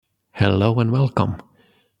Hello and welcome.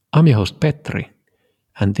 I'm your host Petri,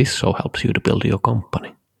 and this show helps you to build your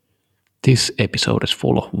company. This episode is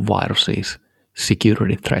full of viruses,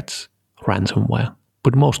 security threats, ransomware,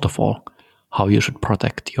 but most of all, how you should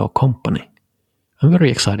protect your company. I'm very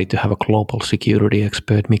excited to have a global security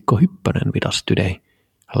expert Mikko Hyppönen with us today.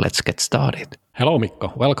 Let's get started. Hello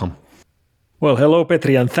Mikko, welcome. Well, hello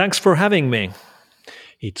Petri, and thanks for having me.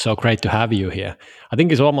 It's so great to have you here. I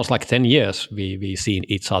think it's almost like 10 years we've seen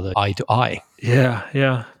each other eye to eye.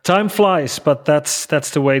 Yeah. Time flies, but that's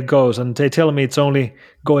the way it goes. And they tell me it's only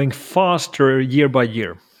going faster year by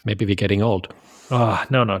year. Maybe we're getting old.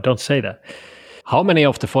 No, don't say that. How many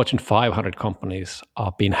of the Fortune 500 companies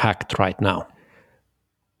are being hacked right now?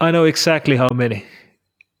 I know exactly how many.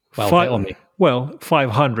 Well, tell me. Well,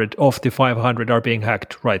 500 of the 500 are being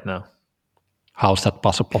hacked right now. How's that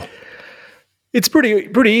possible? It's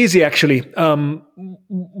pretty easy, actually.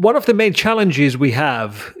 One of the main challenges we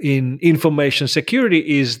have in information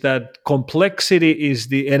security is that complexity is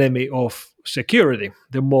the enemy of security.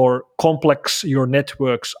 The more complex your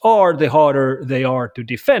networks are, the harder they are to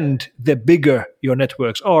defend. The bigger your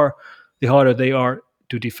networks are, the harder they are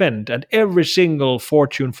to defend. And every single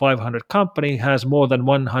Fortune 500 company has more than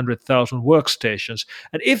 100,000 workstations.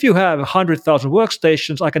 And if you have 100,000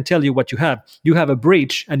 workstations, I can tell you what you have. You have a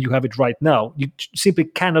breach, and you have it right now. You simply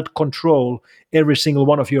cannot control every single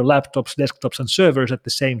one of your laptops, desktops, and servers at the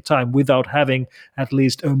same time without having at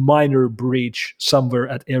least a minor breach somewhere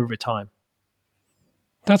at every time.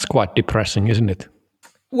 That's quite depressing, isn't it?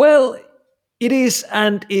 Well, it is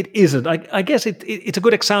and it isn't. I guess it's a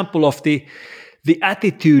good example of the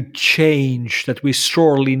attitude change that we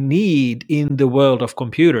sorely need in the world of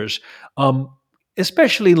computers.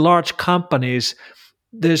 Especially in large companies,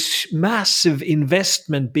 there's massive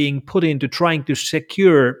investment being put into trying to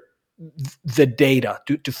secure the data,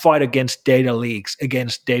 to fight against data leaks,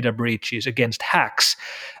 against data breaches, against hacks.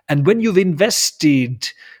 And when you've invested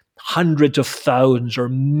hundreds of thousands or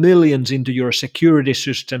millions into your security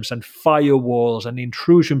systems and firewalls and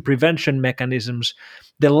intrusion prevention mechanisms,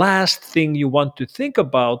 the last thing you want to think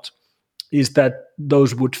about is that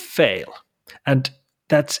those would fail. And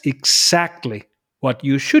that's exactly what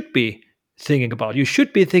you should be thinking about. You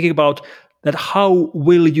should be thinking about that how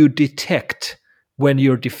will you detect when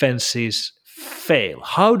your defenses fail?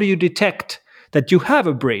 How do you detect that you have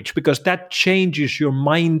a breach? Because that changes your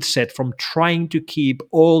mindset from trying to keep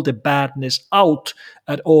all the badness out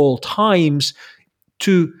at all times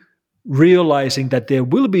to realizing that there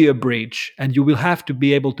will be a breach, and you will have to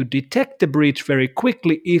be able to detect the breach very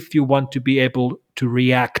quickly if you want to be able to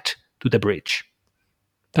react to the breach.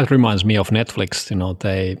 That reminds me of Netflix,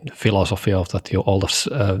 the philosophy of that all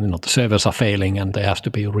the servers are failing and they have to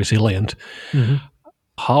be resilient. Mm-hmm.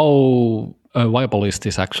 How viable is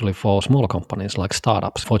this actually for smaller companies like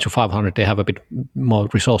startups? Fortune 500, they have a bit more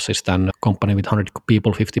resources than a company with 100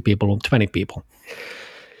 people, 50 people, 20 people.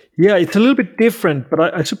 Yeah, it's a little bit different,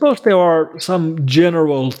 but I suppose there are some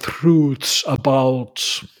general truths about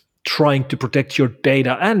trying to protect your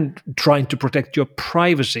data and trying to protect your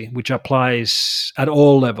privacy, which applies at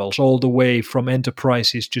all levels, all the way from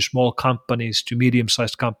enterprises to small companies to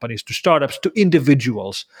medium-sized companies to startups to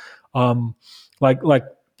individuals. Like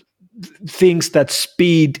things that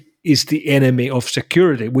speed is the enemy of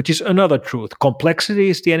security, which is another truth. Complexity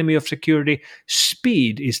is the enemy of security.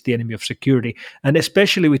 Speed is the enemy of security. And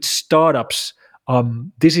especially with startups,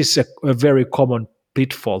 this is a very common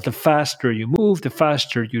pitfall. The faster you move, the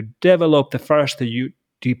faster you develop, the faster you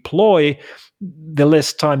deploy, the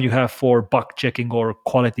less time you have for bug checking or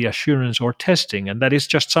quality assurance or testing. And that is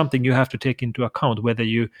just something you have to take into account, whether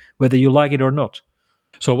you like it or not.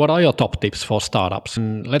 So what are your top tips for startups?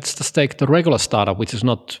 And let's just take the regular startup, which is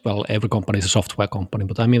not, well, every company is a software company,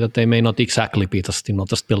 but I mean that they may not exactly be just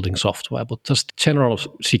building software, but just general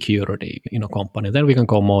security in a company. Then we can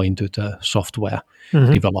go more into the software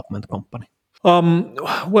development company.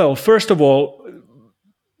 Well, first of all,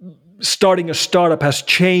 starting a startup has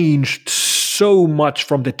changed so much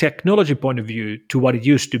from the technology point of view to what it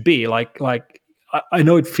used to be. Like I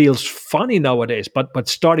know it feels funny nowadays, but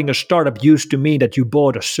starting a startup used to mean that you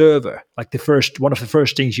bought a server. Like one of the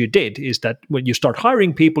first things you did is that when you start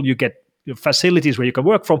hiring people, you get facilities where you can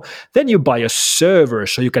work from. Then you buy a server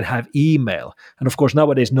so you can have email. And of course,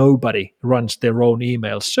 nowadays nobody runs their own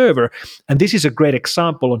email server. And this is a great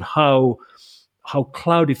example on how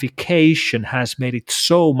cloudification has made it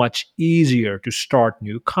so much easier to start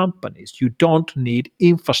new companies. You don't need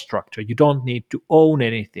infrastructure. You don't need to own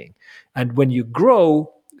anything. And when you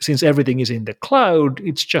grow, since everything is in the cloud,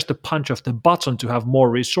 it's just a punch of the button to have more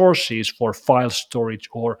resources for file storage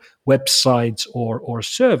or websites or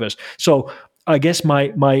servers. So I guess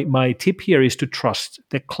my tip here is to trust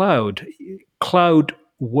the cloud. Cloud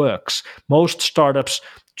works. Most startups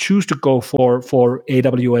choose to go for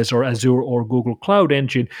AWS or Azure or Google Cloud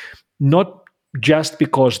Engine, not just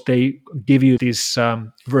because they give you this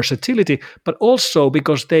versatility, but also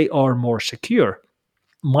because they are more secure.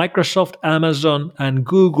 Microsoft, Amazon, and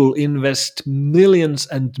Google invest millions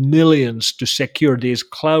and millions to secure these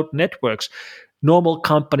cloud networks. Normal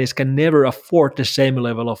companies can never afford the same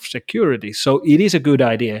level of security. So it is a good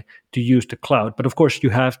idea to use the cloud, but of course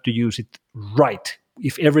you have to use it right.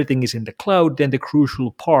 If everything is in the cloud, then the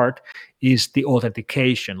crucial part is the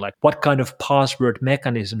authentication. Like what kind of password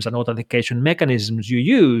mechanisms and authentication mechanisms you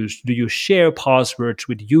use. Do you share passwords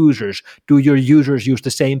with users? Do your users use the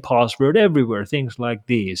same password everywhere? Things like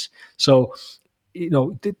these. So,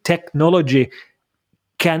 the technology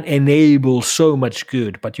can enable so much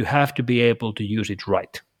good, but you have to be able to use it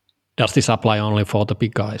right. Does this apply only for the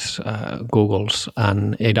big guys, Googles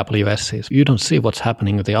and AWSs? You don't see what's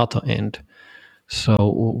happening at the other end. So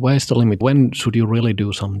where's the limit? When should you really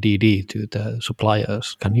do some DD to the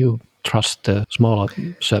suppliers? Can you trust the smaller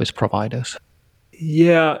service providers?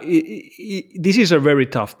 Yeah, this is a very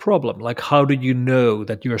tough problem. Like, how do you know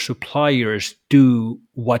that your suppliers do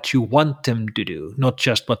what you want them to do, not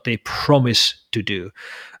just what they promise to do?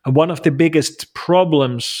 And one of the biggest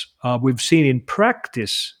problems we've seen in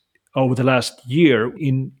practice over the last year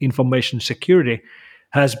in information security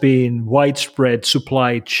has been widespread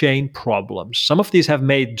supply chain problems. Some of these have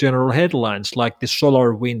made general headlines, like the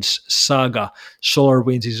SolarWinds saga.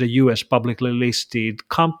 SolarWinds is a US publicly listed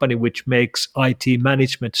company which makes IT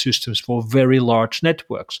management systems for very large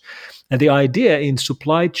networks. And the idea in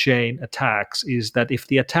supply chain attacks is that if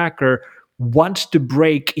the attacker wants to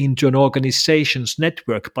break into an organization's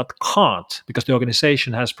network but can't because the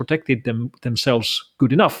organization has protected themselves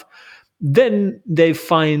good enough, then they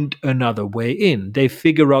find another way in. They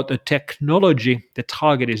figure out a technology the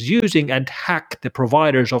target is using and hack the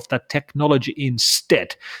providers of that technology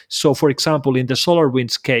instead. So, for example, in the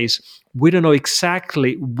SolarWinds case, we don't know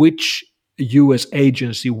exactly which US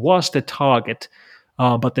agency was the target,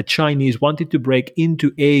 but the Chinese wanted to break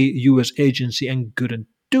into a US agency and couldn't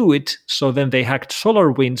do it. So then they hacked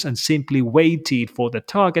SolarWinds and simply waited for the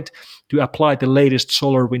target to apply the latest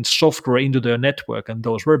SolarWinds software into their network. And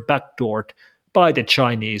those were backdoored by the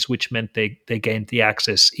Chinese, which meant they gained the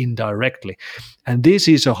access indirectly. And this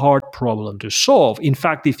is a hard problem to solve. In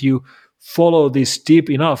fact, if you follow this deep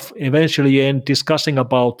enough, eventually you end discussing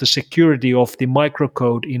about the security of the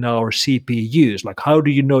microcode in our CPUs. Like, how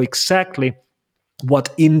do you know exactly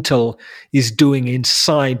what Intel is doing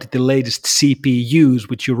inside the latest CPUs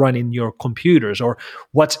which you run in your computers, or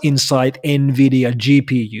what's inside NVIDIA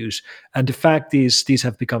GPUs? And the fact is, these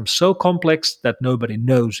have become so complex that nobody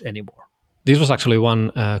knows anymore. This was actually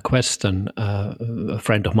one question a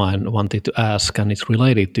friend of mine wanted to ask, and it's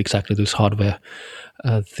related to exactly this hardware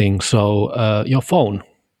thing. So your phone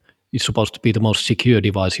is supposed to be the most secure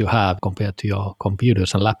device you have compared to your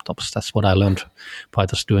computers and laptops. That's what I learned by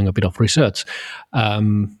just doing a bit of research.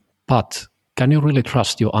 But can you really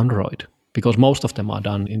trust your Android? Because most of them are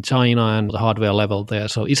done in China and the hardware level there.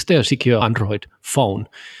 So is there a secure Android phone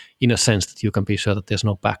in a sense that you can be sure that there's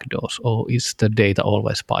no backdoors? Or is the data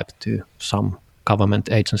always piped to some government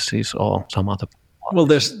agencies or some other? Well,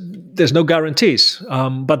 there's no guarantees,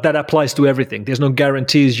 but that applies to everything. There's no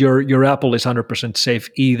guarantees your Apple is 100% safe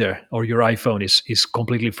either, or your iPhone is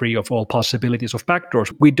completely free of all possibilities of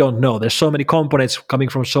backdoors. We don't know. There's so many components coming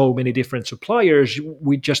from so many different suppliers.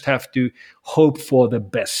 We just have to hope for the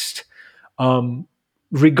best.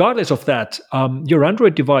 Regardless of that, your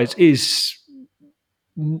Android device is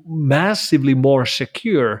massively more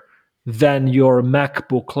secure than your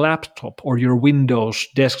MacBook laptop or your Windows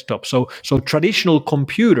desktop. So traditional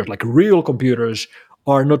computers, like real computers,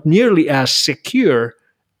 are not nearly as secure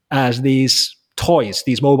as these toys,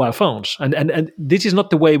 these mobile phones. And this is not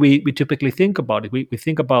the way we typically think about it. We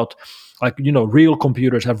think about, like, real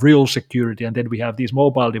computers have real security, and then we have these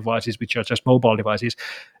mobile devices which are just mobile devices.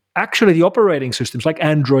 Actually, the operating systems like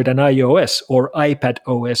Android and iOS or iPad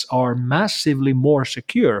OS are massively more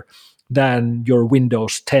secure than your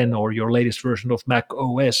Windows 10 or your latest version of Mac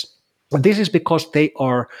OS. And this is because they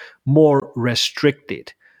are more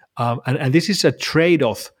restricted. And this is a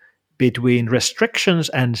trade-off between restrictions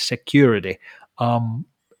and security. And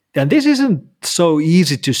this isn't so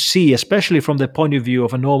easy to see, especially from the point of view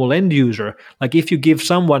of a normal end user. Like, if you give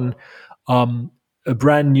someone a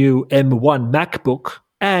brand new M1 MacBook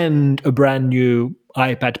and a brand new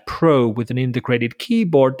iPad Pro with an integrated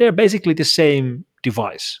keyboard, they're basically the same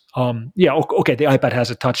device. Okay, the iPad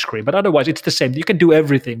has a touchscreen, but otherwise it's the same. You can do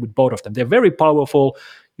everything with both of them. They're very powerful.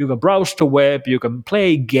 you can browse the web, you can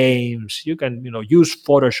play games, you can use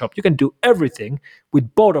Photoshop, you can do everything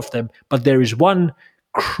with both of them. But there is one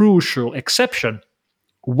crucial exception,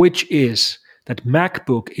 which is that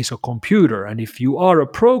MacBook is a computer, and if you are a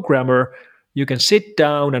programmer, you can sit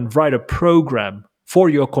down and write a program for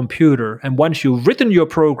your computer, and once you've written your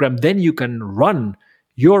program, then you can run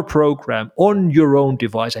your program on your own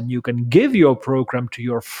device, and you can give your program to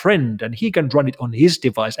your friend and he can run it on his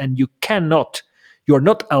device, and you're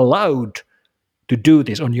not allowed to do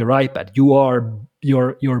this on your iPad.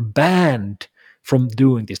 You're banned from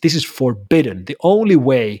doing this. This is forbidden. The only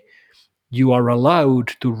way you are allowed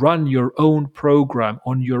to run your own program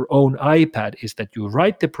on your own iPad is that you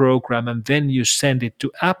write the program and then you send it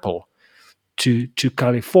to Apple, to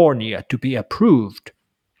California, to be approved.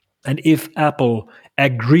 And if Apple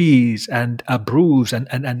agrees and approves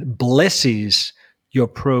and blesses your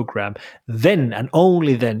program, then and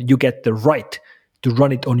only then you get the right to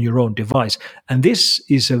run it on your own device. And this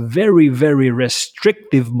is a very, very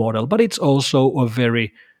restrictive model, but it's also a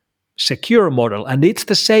very secure model. And it's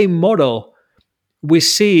the same model we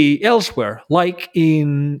see elsewhere, like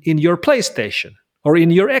in your PlayStation or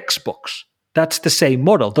in your Xbox. That's the same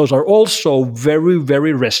model. Those are also very,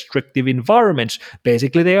 very restrictive environments.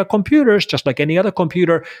 Basically, they are computers, just like any other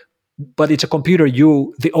computer, but it's a computer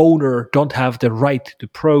you, the owner, don't have the right to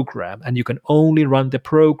program, and you can only run the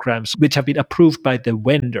programs which have been approved by the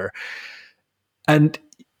vendor. And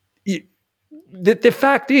the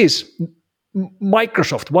fact is,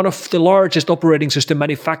 Microsoft, one of the largest operating system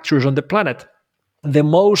manufacturers on the planet, the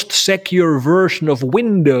most secure version of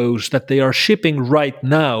Windows that they are shipping right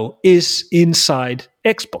now is inside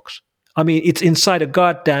Xbox. I mean, it's inside a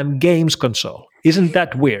goddamn games console. Isn't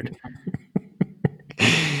that weird?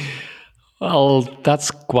 Well,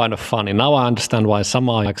 that's kind of funny. Now I understand why some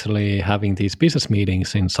are actually having these business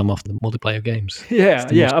meetings in some of the multiplayer games. Yeah.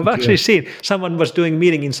 I've actually seen someone was doing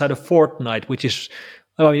meeting inside of Fortnite, which is,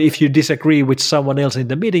 I mean, if you disagree with someone else in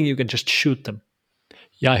the meeting, you can just shoot them.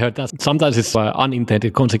 Yeah, I heard that. Sometimes it's an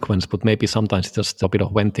unintended consequence, but maybe sometimes it's just a bit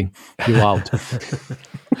of venting you out.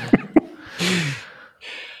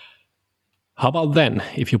 How about then,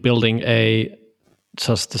 if you're building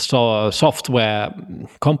just a software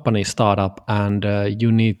company startup and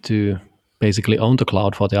you need to basically own the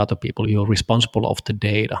cloud for the other people, you're responsible of the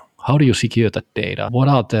data. How do you secure that data? What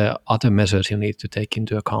are the other measures you need to take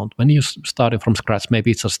into account? When you started from scratch,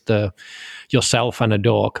 maybe it's just yourself and a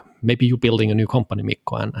dog. Maybe you're building a new company,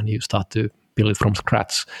 Mikko, and you start to build it from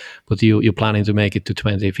scratch, but you're planning to make it to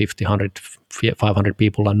 20, 50, 100, 500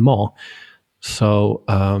 people and more. So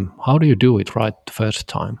how do you do it right the first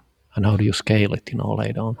time? And how do you scale it,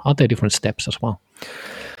 later on? Are there different steps as well?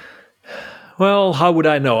 Well, how would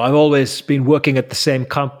I know? I've always been working at the same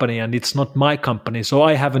company, and it's not my company, so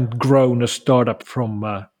I haven't grown a startup from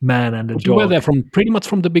a man and a dog. You were there pretty much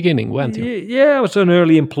from the beginning, weren't you? Yeah, I was an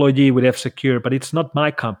early employee with F-Secure, but it's not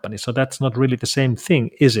my company, so that's not really the same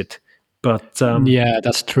thing, is it? But yeah,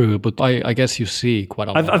 that's true. But I guess you see quite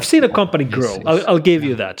a lot. I've seen a company grow. I'll give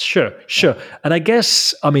you that. Sure. And I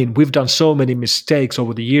guess, I mean, we've done so many mistakes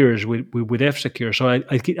over the years with F-Secure. So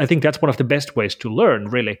I think that's one of the best ways to learn,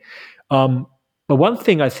 really. But one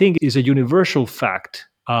thing I think is a universal fact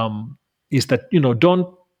is that,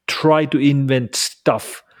 don't try to invent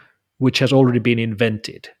stuff which has already been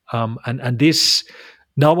invented. And this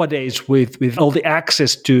nowadays with all the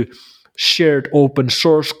access to shared open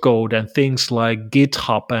source code and things like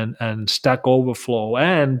GitHub and Stack Overflow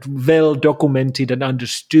and well documented and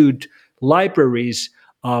understood libraries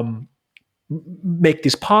make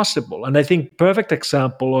this possible. And I think perfect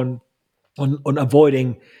example on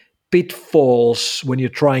avoiding pitfalls when you're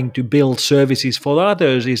trying to build services for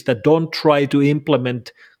others is that don't try to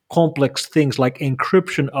implement complex things like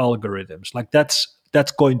encryption algorithms. Like that's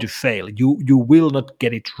going to fail. You will not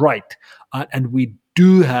get it right. And we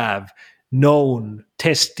do have known,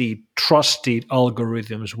 tested, trusted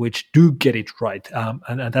algorithms which do get it right,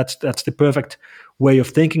 and that's the perfect way of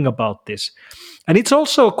thinking about this. And it's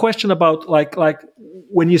also a question about like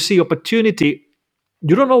when you see opportunity,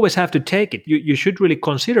 you don't always have to take it. You should really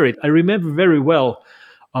consider it. I remember very well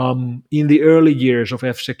in the early years of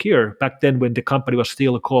F-Secure, back then when the company was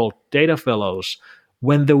still called Data Fellows,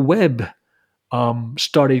 when the web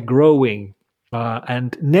started growing.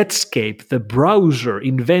 And Netscape, the browser,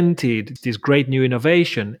 invented this great new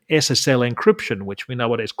innovation, SSL encryption, which we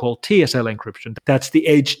nowadays call TSL encryption. That's the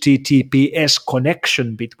HTTPS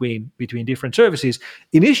connection between different services.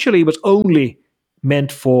 Initially, it was only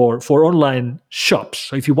meant for online shops.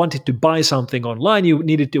 So if you wanted to buy something online, you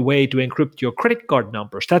needed a way to encrypt your credit card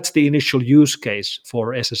numbers. That's the initial use case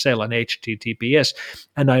for SSL and HTTPS.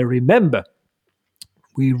 And I remember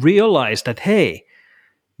we realized that, hey,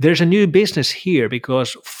 there's a new business here,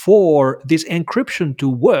 because for this encryption to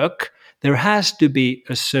work, there has to be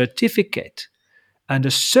a certificate. And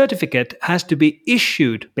a certificate has to be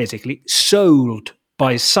issued, basically sold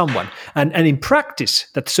by someone. And in practice,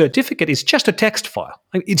 that certificate is just a text file.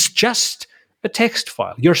 It's just a text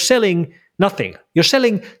file. You're selling nothing. You're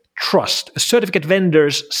selling trust. Certificate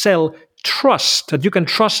vendors sell trust, that you can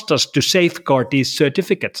trust us to safeguard these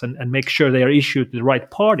certificates and make sure they are issued to the right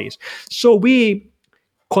parties. So we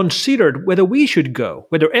considered whether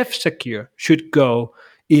F-Secure should go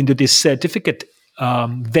into this certificate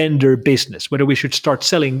vendor business, whether we should start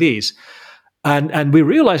selling these. And we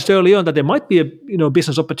realized early on that there might be a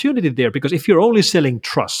business opportunity there, because if you're only selling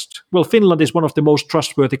trust, well, Finland is one of the most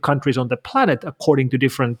trustworthy countries on the planet according to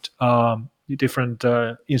different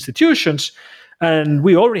institutions, and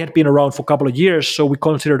we already had been around for a couple of years, so we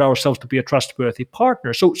considered ourselves to be a trustworthy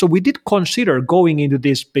partner. So we did consider going into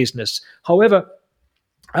this business. However,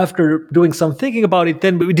 after doing some thinking about it,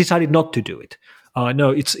 then we decided not to do it.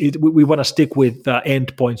 We want to stick with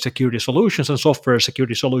endpoint security solutions and software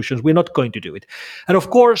security solutions. We're not going to do it. And of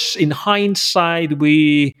course, in hindsight,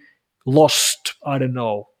 we lost,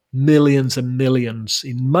 millions and millions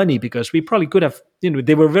in money, because we probably could have,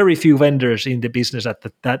 there were very few vendors in the business at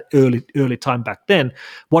that early time back then.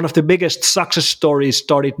 One of the biggest success stories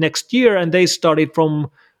started next year, and they started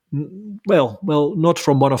from not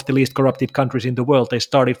from one of the least corrupted countries in the world. They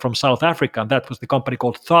started from South Africa, and that was the company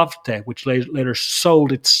called Thavte, which later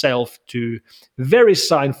sold itself to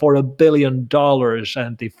VeriSign for $1 billion.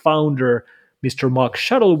 And the founder, Mr. Mark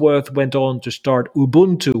Shuttleworth, went on to start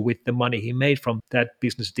Ubuntu with the money he made from that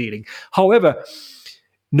business dealing. However,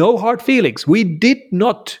 no hard feelings. We did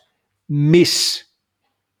not miss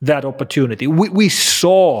that opportunity. We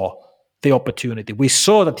saw the opportunity. We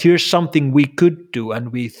saw that here's something we could do,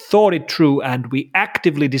 and we thought it through, and we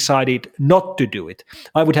actively decided not to do it.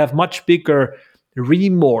 I would have much bigger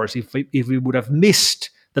remorse if we would have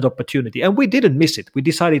missed that opportunity. And we didn't miss it. We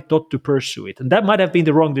decided not to pursue it. And that might have been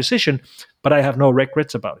the wrong decision, but I have no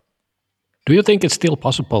regrets about it. Do you think it's still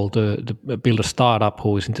possible to build a startup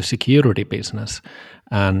who is in the security business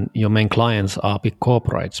and your main clients are big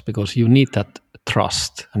corporates, because you need that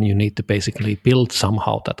trust and you need to basically build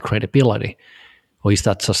somehow that credibility? Or is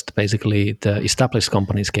that just basically the established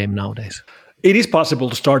companies' game nowadays? It is possible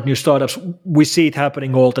to start new startups. We see it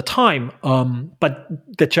happening all the time. But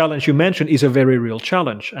the challenge you mentioned is a very real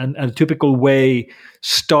challenge. And a typical way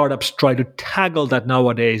startups try to tackle that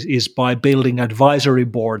nowadays is by building advisory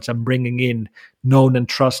boards and bringing in known and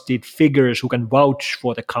trusted figures who can vouch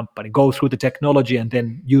for the company, go through the technology, and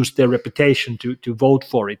then use their reputation to vote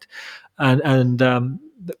for it. And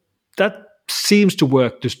that seems to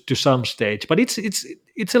work to some stage. But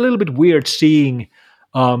it's a little bit weird seeing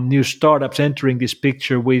new startups entering this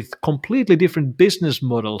picture with completely different business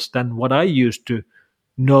models than what I used to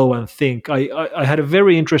know and think. I had a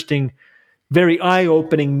very interesting, very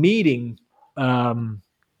eye-opening meeting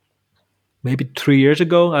maybe 3 years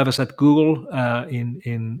ago. I was at Google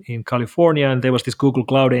in California, and there was this Google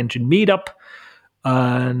Cloud Engine meetup.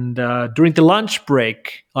 And during the lunch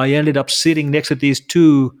break, I ended up sitting next to these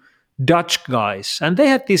two Dutch guys, and they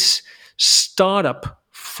had this startup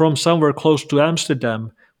from somewhere close to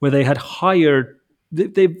Amsterdam, where they had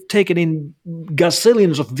they've taken in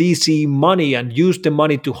gazillions of VC money and used the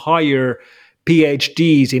money to hire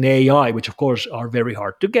PhDs in AI, which of course are very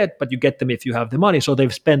hard to get, but you get them if you have the money. So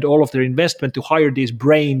they've spent all of their investment to hire these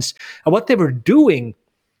brains. And what they were doing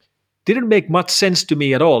didn't make much sense to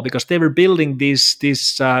me at all, because they were building this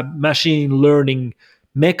machine learning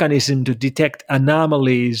mechanism to detect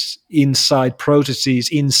anomalies inside processes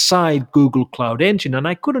inside Google Cloud Engine, and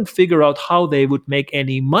I couldn't figure out how they would make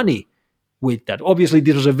any money with that. Obviously,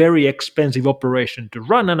 this was a very expensive operation to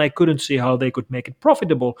run, and I couldn't see how they could make it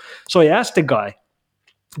profitable. So I asked the guy,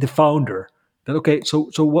 the founder, that, okay, so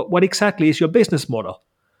what exactly is your business model?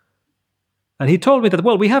 And he told me that,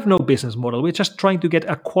 well, we have no business model. We're just trying to get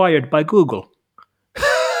acquired by Google.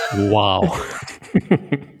 Wow.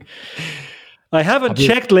 I haven't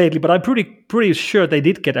checked lately, but I'm pretty sure they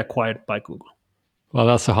did get acquired by Google. Well,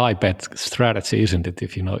 that's a high bet strategy, isn't it?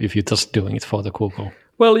 If you're just doing it for the Google.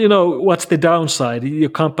 Well, what's the downside? Your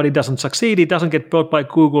company doesn't succeed, it doesn't get bought by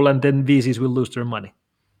Google, and then VCs will lose their money.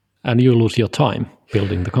 And you lose your time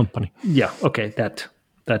building the company. Yeah, okay,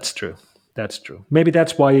 that's true. That's true. Maybe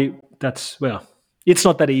that's why it's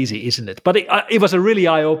not that easy, isn't it? But it was a really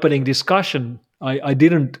eye-opening discussion. I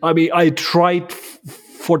tried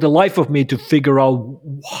for the life of me to figure out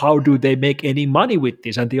how do they make any money with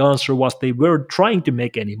this, and the answer was they weren't trying to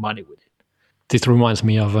make any money with it. This reminds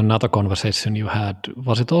me of another conversation you had.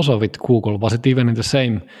 Was it also with Google? Was it even in the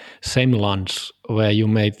same lunch where you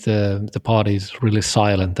made the parties really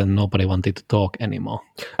silent and nobody wanted to talk anymore?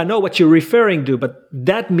 I know what you're referring to, but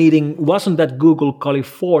that meeting wasn't at Google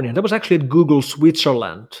California. That was actually at Google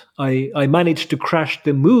Switzerland. I managed to crash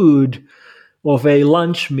the mood of a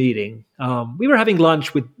lunch meeting. We were having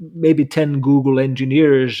lunch with maybe 10 Google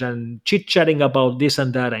engineers and chit-chatting about this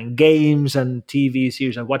and that and games and TV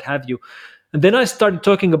series and what have you. And then I started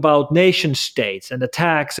talking about nation states and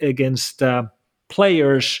attacks against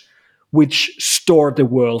players which store the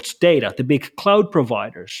world's data, the big cloud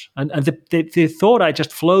providers. And the thought I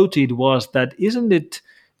just floated was that isn't it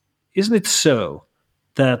so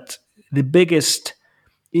that the biggest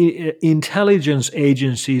intelligence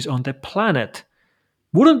agencies on the planet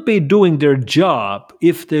wouldn't be doing their job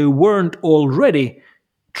if they weren't already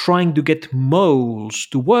trying to get moles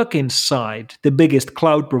to work inside the biggest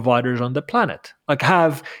cloud providers on the planet, like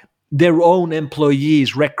have their own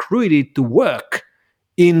employees recruited to work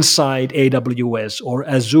inside AWS or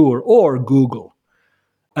Azure or Google.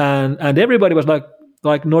 And everybody was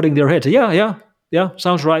like nodding their heads. Yeah,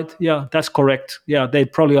 sounds right. Yeah, that's correct. Yeah, they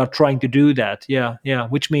probably are trying to do that. Yeah,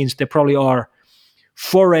 which means they probably are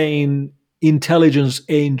foreign intelligence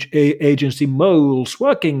agency moles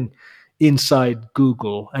working inside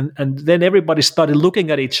Google. And then everybody started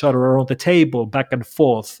looking at each other around the table back and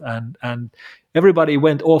forth, and everybody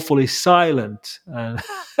went awfully silent. And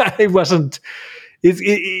it wasn't.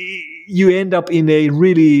 You end up in a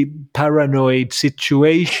really paranoid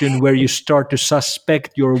situation where you start to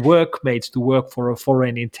suspect your workmates to work for a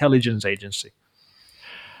foreign intelligence agency.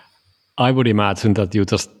 I would imagine that you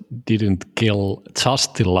just didn't kill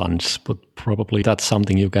just the lunch, but probably that's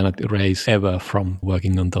something you cannot erase ever from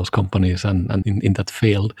working on those companies and in that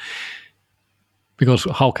field. Because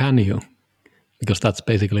how can you? Because that's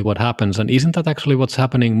basically what happens. And isn't that actually what's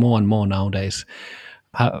happening more and more nowadays?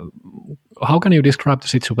 How can you describe the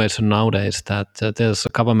situation nowadays that there's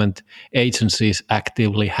government agencies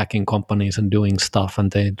actively hacking companies and doing stuff,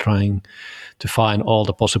 and they're trying to find all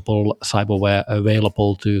the possible cyberware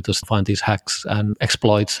available to just find these hacks and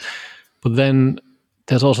exploits? But then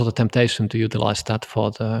there's also the temptation to utilize that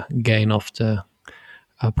for the gain of the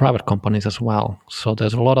private companies as well. So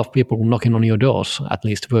there's a lot of people knocking on your doors, at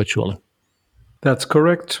least virtually. That's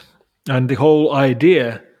correct. And the whole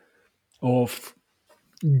idea of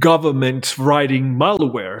governments writing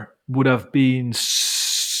malware would have been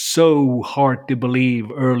so hard to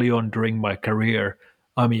believe early on during my career.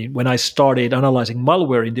 I mean, when I started analyzing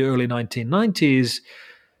malware in the early 1990s,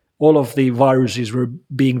 all of the viruses were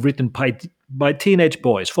being written by teenage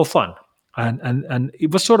boys for fun. And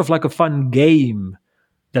it was sort of like a fun game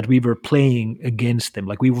that we were playing against them.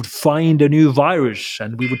 Like we would find a new virus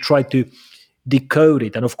and we would try to decode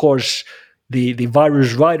it. And of course, the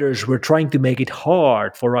virus writers were trying to make it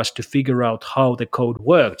hard for us to figure out how the code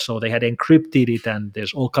worked. So they had encrypted it, and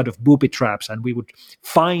there's all kind of booby traps, and we would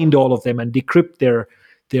find all of them and decrypt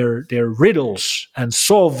their riddles and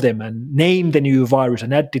solve them and name the new virus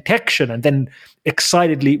and add detection. And then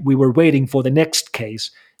excitedly we were waiting for the next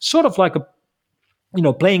case, sort of like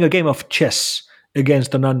playing a game of chess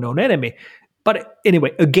against an unknown enemy. But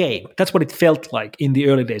anyway, a game. That's what it felt like in the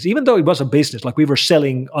early days, even though it was a business, like we were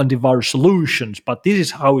selling antivirus solutions, but this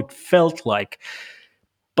is how it felt like.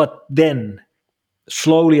 But then,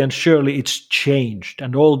 slowly and surely, it's changed,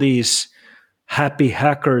 and all these happy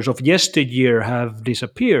hackers of yesteryear have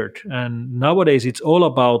disappeared. And nowadays, it's all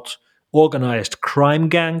about organized crime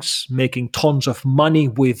gangs making tons of money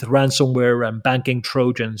with ransomware and banking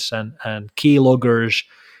trojans and keyloggers,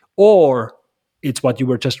 or it's what you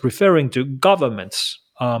were just referring to, governments,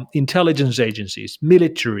 intelligence agencies,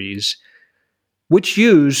 militaries, which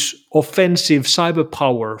use offensive cyber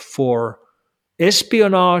power for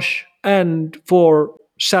espionage and for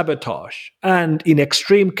sabotage, and in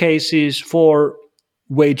extreme cases for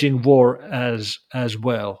waging war as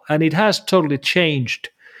well. And it has totally changed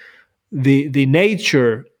the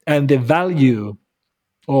nature and the value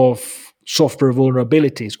of software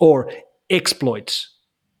vulnerabilities or exploits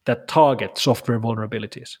that target software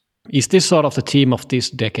vulnerabilities. Is this sort of the theme of this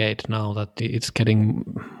decade now, that it's getting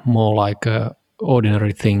more like a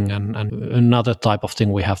ordinary thing and another type of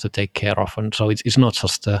thing we have to take care of? And so it's not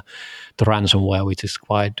just the ransomware, which is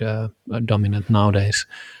quite dominant nowadays,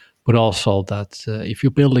 but also that if you're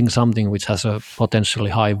building something which has a potentially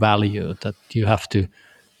high value, that you have to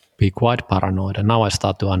be quite paranoid. And now I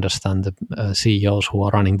start to understand the CEOs who are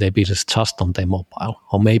running their business just on their mobile,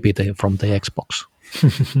 or maybe they from their Xbox.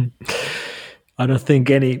 I don't think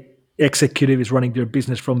any executive is running their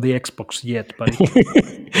business from the Xbox yet, but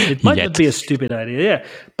it might not be a stupid idea. Yeah,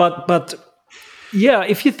 but Yeah,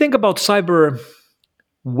 if you think about cyber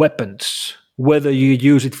weapons, whether you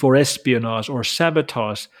use it for espionage or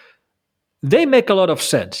sabotage, they make a lot of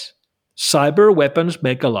sense. Cyber weapons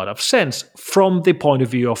make a lot of sense from the point of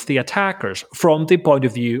view of the attackers, from the point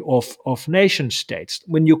of view of nation states.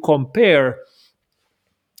 When you compare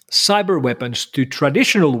cyber weapons to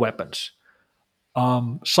traditional weapons,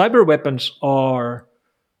 cyber weapons are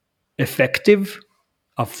effective,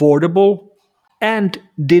 affordable, and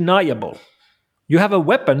deniable. You have a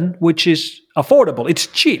weapon which is affordable, it's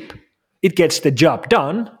cheap, it gets the job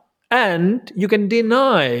done, and you can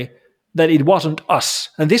deny that it wasn't us.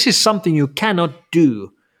 And this is something you cannot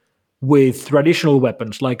do with traditional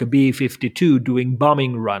weapons like a B 52 doing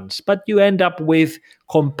bombing runs, but you end up with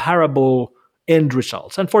comparable end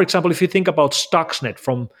results. And for example, if you think about Stuxnet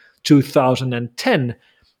from 2010,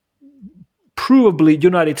 provably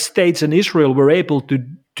United States and Israel were able to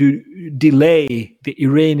delay the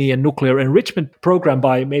Iranian nuclear enrichment program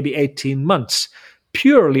by maybe 18 months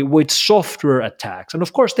purely with software attacks. And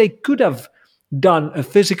of course, they could have done a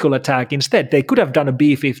physical attack instead. They could have done a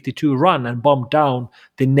B 52 run and bombed down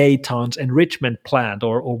the Natanz enrichment plant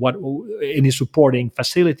or what any supporting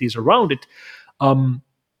facilities around it.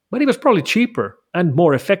 But it was probably cheaper and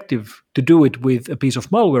more effective to do it with a piece of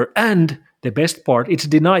malware. And the best part, it's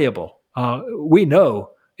deniable. We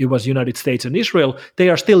know it was United States and Israel. They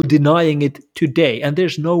are still denying it today, and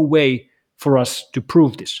there's no way for us to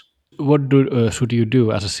prove this. What should you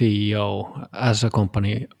do as a CEO, as a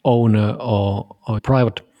company owner or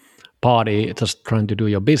private party just trying to do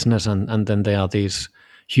your business, and then there are these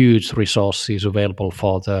huge resources available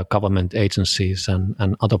for the government agencies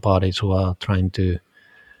and other parties who are trying to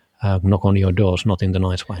knock on your doors, not in the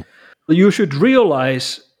nice way? You should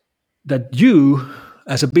realize that you,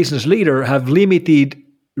 as a business leader, have limited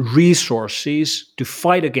resources to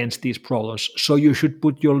fight against these problems. So you should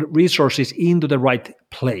put your resources into the right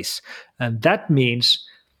place. And that means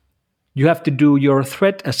you have to do your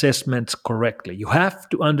threat assessments correctly. You have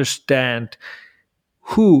to understand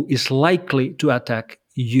who is likely to attack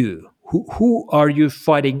you. Who are you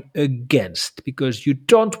fighting against? Because you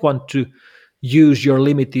don't want to use your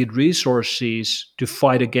limited resources to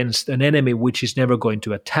fight against an enemy which is never going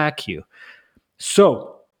to attack you. So,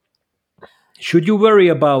 should you worry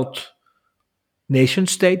about nation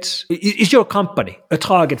states? Is your company a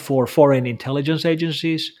target for foreign intelligence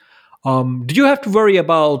agencies? Do you have to worry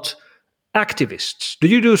about activists? Do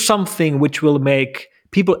you do something which will make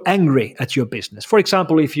people angry at your business? For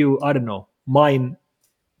example, if you, I don't know,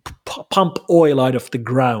 pump oil out of the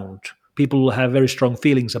ground, people will have very strong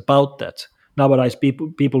feelings about that. Nowadays,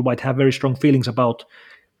 people might have very strong feelings about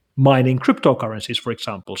mining cryptocurrencies, for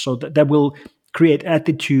example. So that will create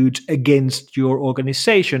attitudes against your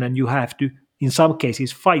organization, and you have to, in some cases,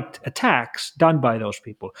 fight attacks done by those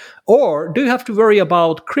people. Or do you have to worry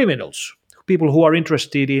about criminals, people who are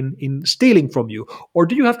interested in stealing from you? Or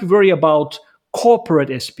do you have to worry about corporate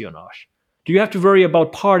espionage? Do you have to worry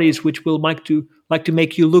about parties which will like to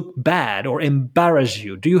make you look bad or embarrass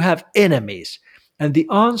you? Do you have enemies? And the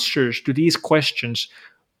answers to these questions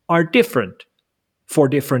are different for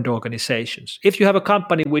different organizations. If you have a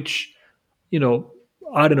company which,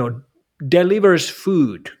 delivers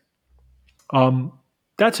food,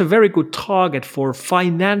 that's a very good target for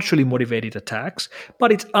financially motivated attacks,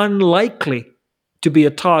 but it's unlikely to be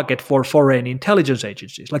a target for foreign intelligence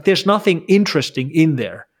agencies. Like, there's nothing interesting in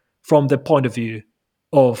there from the point of view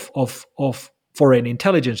of foreign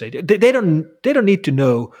intelligence agencies. They don't need to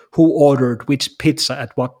know who ordered which pizza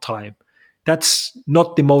at what time. That's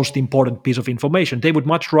not the most important piece of information. They would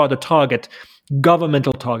much rather target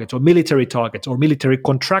governmental targets or military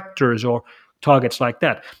contractors or targets like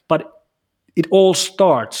that. But it all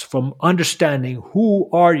starts from understanding who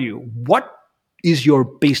are you, what is your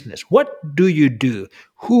business, what do you do,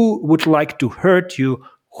 who would like to hurt you,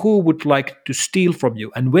 who would like to steal from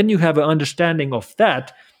you. And when you have an understanding of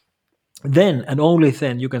that, then and only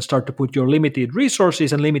then you can start to put your limited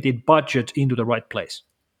resources and limited budget into the right place.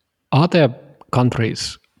 Are there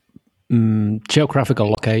countries, geographical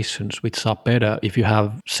locations, which are better if you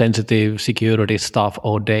have sensitive security stuff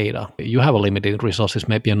or data? You have a limited resources,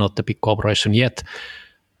 maybe you're not a big corporation yet,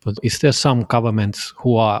 but is there some governments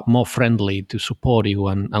who are more friendly to support you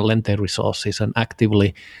and lend their resources and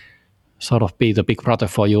actively sort of be the big brother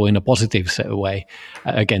for you in a positive way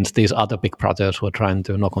against these other big brothers who are trying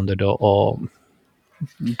to knock on the door? Or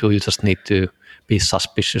do you just need to be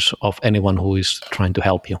suspicious of anyone who is trying to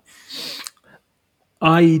help you?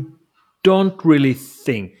 I don't really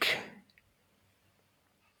think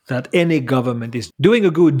that any government is doing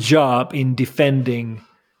a good job in defending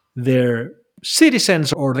their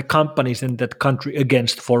citizens or the companies in that country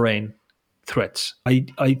against foreign threats.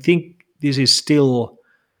 I think this is still,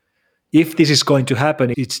 if this is going to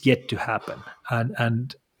happen, it's yet to happen.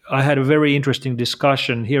 And I had a very interesting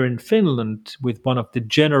discussion here in Finland with one of the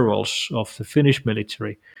generals of the Finnish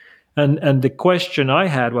military. And the question I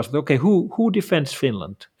had was, okay, who defends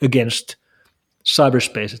Finland against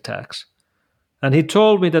cyberspace attacks? And he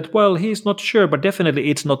told me that, well, he's not sure, but definitely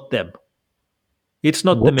it's not them. It's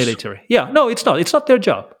not the Whoops. military. Yeah, no, it's not. It's not their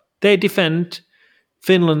job. They defend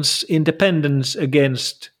Finland's independence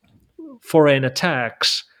against foreign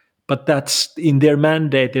attacks, but that's in their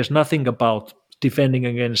mandate. There's nothing about defending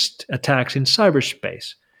against attacks in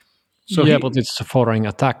cyberspace. So Yeah, but it's a foreign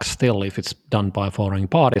attack still if it's done by a foreign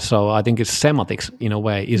party. So I think it's semantics in a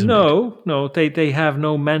way, isn't it? no, they have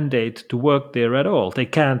no mandate to work there at all. They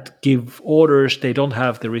can't give orders. They don't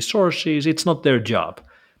have the resources. It's not their job.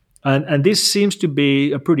 And this seems to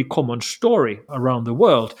be a pretty common story around the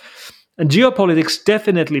world. And geopolitics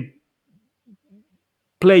definitely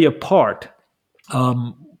play a part.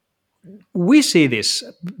 We see this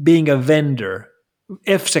being a vendor,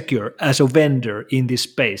 F-Secure as a vendor in this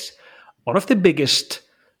space, one of the biggest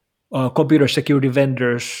computer security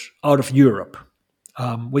vendors out of Europe,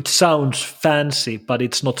 which sounds fancy, but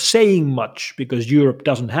it's not saying much because Europe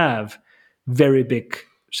doesn't have very big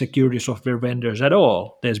security software vendors at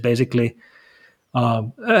all. There's basically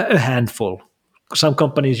a handful. Some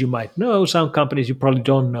companies you might know, some companies you probably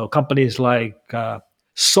don't know. Companies like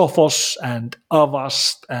Sophos and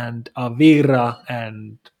Avast and Avira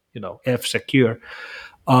and F-Secure.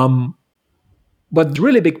 But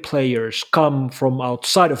really big players come from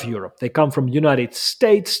outside of Europe. They come from the United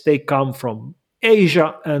States, they come from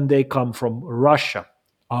Asia, and they come from Russia.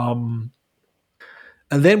 And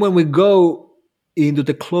then when we go into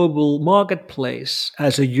the global marketplace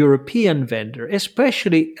as a European vendor,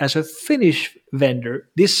 especially as a Finnish vendor,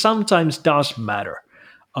 this sometimes does matter.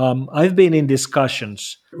 I've been in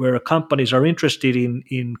discussions where companies are interested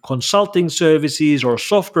in consulting services or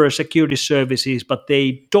software security services, but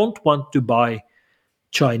they don't want to buy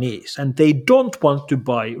Chinese, and they don't want to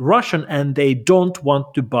buy Russian, and they don't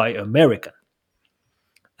want to buy American.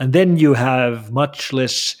 And then you have much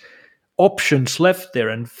less options left there.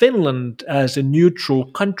 And Finland, as a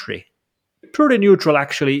neutral country, pretty neutral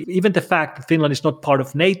actually, even the fact that Finland is not part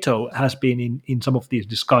of NATO has been in some of these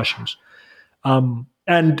discussions.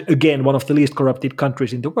 And again, one of the least corrupted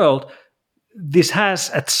countries in the world, this has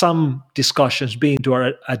at some discussions been to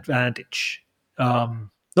our advantage.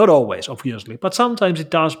 Not always, obviously, but sometimes it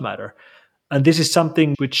does matter. And this is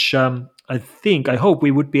something which I hope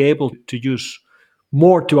we would be able to use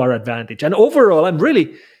more to our advantage. And overall, I'm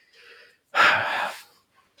really,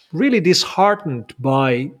 really disheartened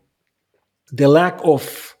by the lack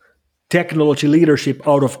of technology leadership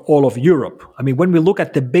out of all of Europe. I mean, when we look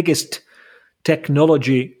at the biggest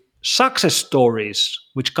technology success stories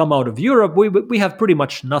which come out of Europe, we have pretty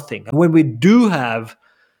much nothing. And when we do have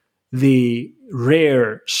the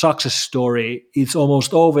rare success story, it's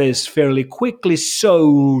almost always fairly quickly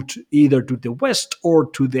sold either to the West or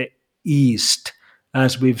to the East,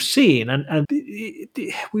 as we've seen. And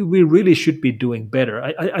we really should be doing better.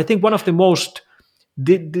 I think one of the most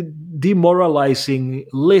demoralizing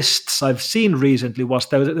lists I've seen recently was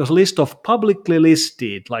there was a list of publicly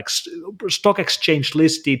listed, like stock exchange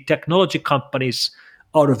listed technology companies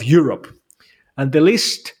out of Europe. And the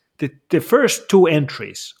list, the first two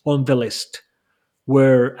entries on the list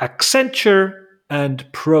were Accenture and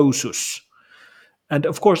Prosus. And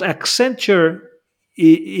of course, Accenture,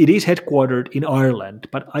 it is headquartered in Ireland,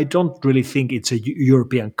 but I don't really think it's a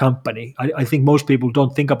European company. I think most people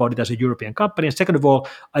don't think about it as a European company. And second of all,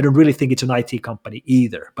 I don't really think it's an IT company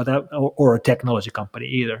either, or a technology company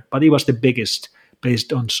either. But it was the biggest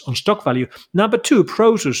based on stock value. Number two,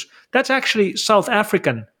 Prosus, that's actually South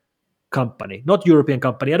African company, not European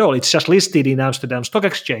company at all. It's just listed in Amsterdam Stock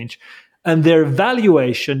Exchange. And their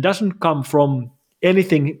valuation doesn't come from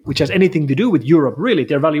anything which has anything to do with Europe, really.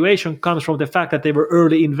 Their valuation comes from the fact that they were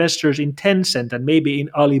early investors in Tencent and maybe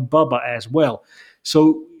in Alibaba as well.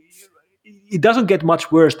 So it doesn't get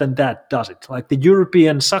much worse than that, does it? Like the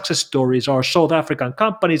European success stories are South African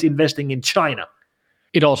companies investing in China.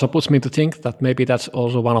 It also puts me to think that maybe that's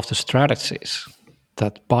also one of the strategies,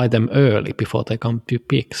 that buy them early before they come too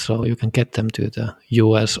big, so you can get them to the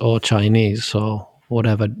US or Chinese or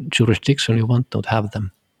whatever jurisdiction you want to have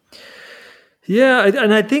them. Yeah,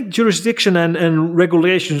 and I think jurisdiction and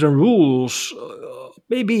regulations and rules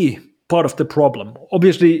may be part of the problem.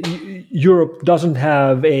 Obviously, Europe doesn't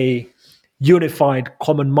have a unified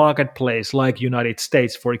common marketplace like United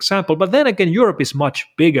States, for example. But then again, Europe is much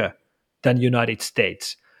bigger than United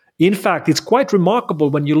States. In fact, it's quite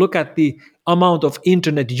remarkable when you look at the amount of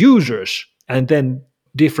internet users and then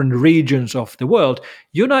different regions of the world.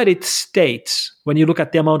 United States, when you look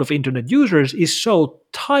at the amount of internet users, is so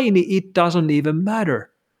tiny it doesn't even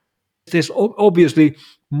matter. There's obviously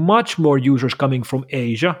much more users coming from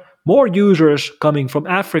Asia, more users coming from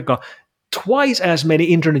Africa, twice as many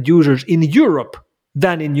internet users in Europe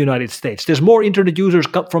than in United States. There's more internet users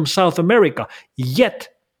from South America, yet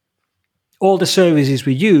all the services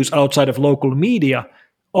we use outside of local media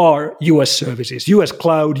are US services, US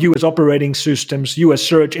cloud, US operating systems, US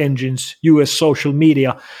search engines, US social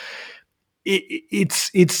media.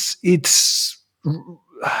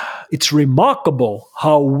 It's remarkable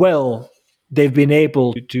how well they've been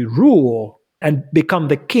able to rule and become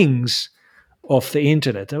the kings of the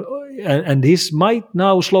internet. And this might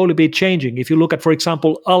now slowly be changing. If you look at, for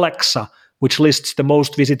example, Alexa, which lists the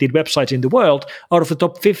most visited websites in the world, out of the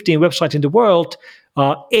top 15 websites in the world,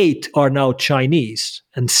 8 are now Chinese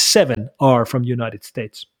and 7 are from United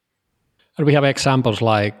States. And we have examples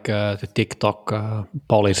like the TikTok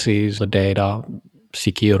policies, the data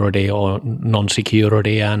security or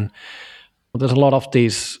non-security, and there's a lot of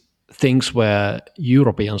these things where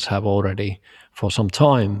Europeans have already for some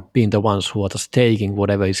time been the ones who are just taking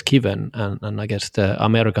whatever is given, and I guess the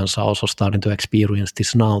Americans are also starting to experience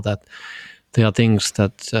this now, that there are things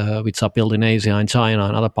that which are built in Asia and China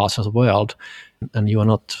and other parts of the world, and you are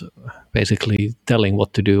not basically telling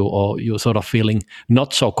what to do, or you're sort of feeling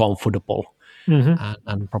not so comfortable.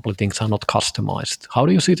 And probably things are not customized. How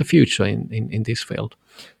do you see the future in this field?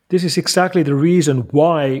 This is exactly the reason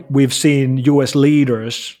why we've seen US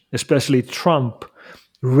leaders, especially Trump,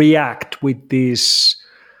 react with these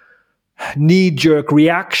knee-jerk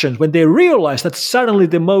reactions when they realize that suddenly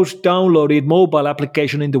the most downloaded mobile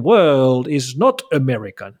application in the world is not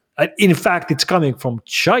American. In fact, it's coming from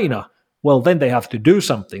China. Well, then they have to do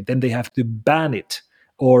something. Then they have to ban it.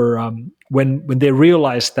 Or when they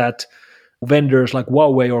realize that vendors like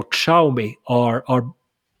Huawei or Xiaomi are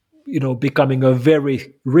becoming a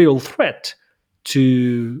very real threat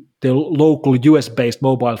to the local US-based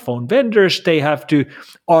mobile phone vendors, they have to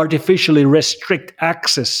artificially restrict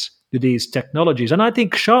access to these technologies. And I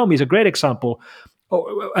think Xiaomi is a great example,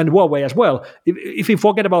 and Huawei as well. If you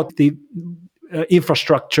forget about the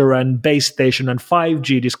infrastructure and base station and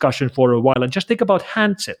 5G discussion for a while, and just think about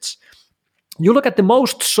handsets. You look at the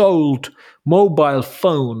most sold mobile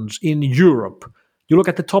phones in Europe, you look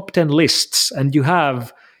at the top 10 lists, and you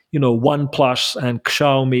have OnePlus and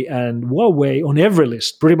Xiaomi and Huawei on every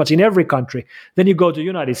list, pretty much in every country. Then you go to the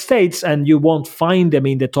United States and you won't find them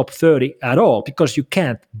in the top 30 at all because you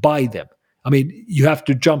can't buy them. I mean, you have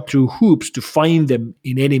to jump through hoops to find them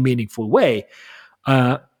in any meaningful way.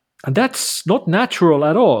 And that's not natural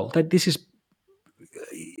at all. That this is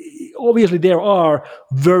obviously there are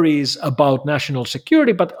worries about national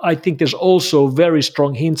security, but I think there's also very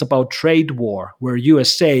strong hints about trade war, where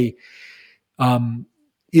USA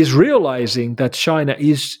is realizing that China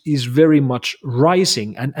is very much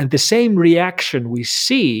rising. And the same reaction we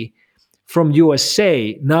see from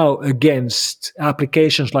USA now against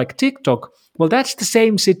applications like TikTok, well, that's the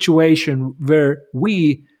same situation where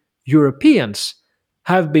we Europeans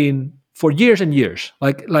have been for years and years.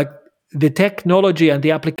 Like the technology and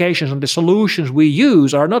the applications and the solutions we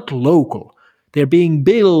use are not local. They're being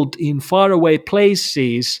built in faraway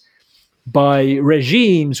places by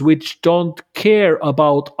regimes which don't care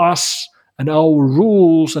about us and our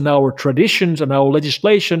rules and our traditions and our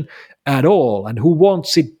legislation at all, and who won't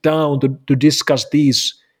sit down to discuss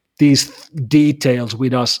these details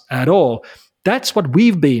with us at all. That's what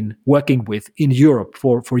we've been working with in Europe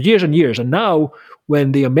for years and years. And now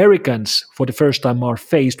when the Americans, for the first time, are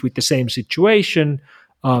faced with the same situation,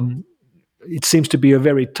 it seems to be a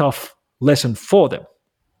very tough lesson for them.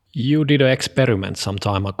 You did an experiment some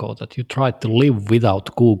time ago that you tried to live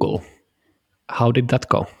without Google. How did that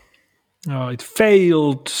go? It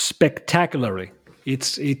failed spectacularly.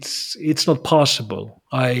 It's not possible.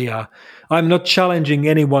 I'm not challenging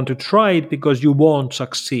anyone to try it because you won't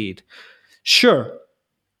succeed. Sure,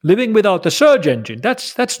 living without a search engine,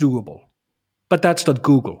 that's doable. But that's not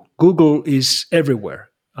Google. Google is everywhere.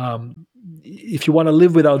 If you want to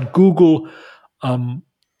live without Google,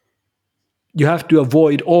 you have to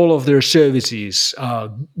avoid all of their services,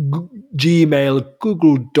 Gmail,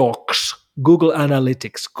 Google Docs, Google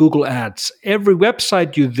Analytics, Google Ads. Every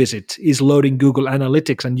website you visit is loading Google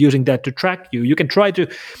Analytics and using that to track you. You can try to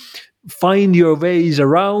find your ways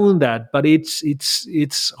around that, but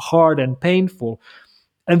it's hard and painful.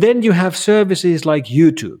 And then you have services like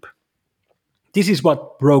YouTube. This is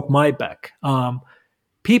what broke my back.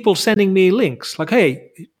 People sending me links like,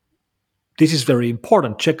 hey, this is very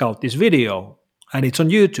important. Check out this video. and it's on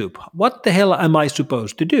YouTube. What the hell am I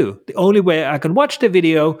supposed to do? The only way I can watch the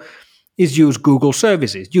video is use Google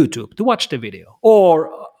services, YouTube, to watch the video.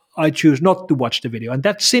 Or I choose not to watch the video. And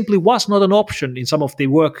that simply was not an option in some of the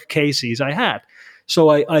work cases I had. So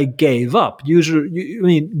I gave up.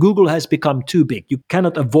 Google has become too big. You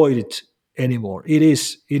cannot avoid it anymore. It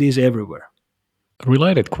is everywhere.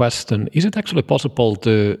 Related question, is it actually possible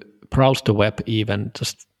to browse the web even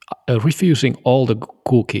just refusing all the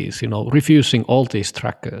cookies, refusing all these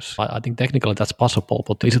trackers? I think technically that's possible,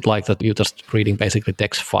 but is it like that you're just reading basically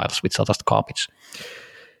text files which are just garbage?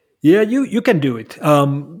 Yeah, you can do it.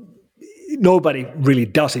 Nobody really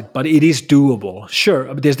does it, but it is doable.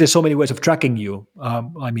 Sure, there's so many ways of tracking you.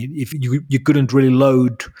 If you couldn't really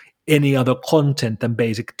load any other content than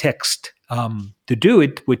basic text to do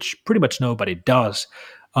it, which pretty much nobody does.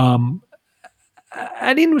 And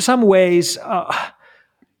in some ways,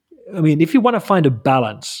 if you want to find a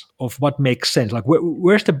balance of what makes sense, like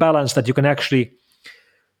where's the balance that you can actually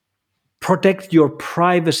protect your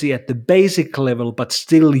privacy at the basic level, but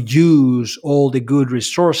still use all the good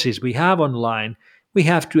resources we have online, we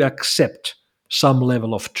have to accept some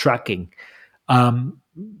level of tracking.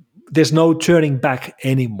 There's no turning back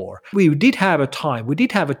anymore. We did have a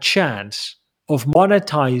chance of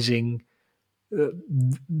monetizing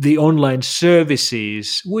the online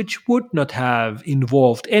services, which would not have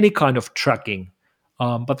involved any kind of tracking.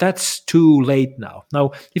 But that's too late now.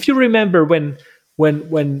 Now, if you remember when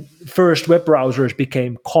first web browsers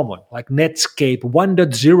became common, like Netscape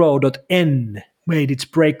 1.0.n made its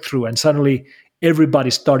breakthrough, and suddenly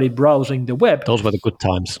everybody started browsing the web. Those were the good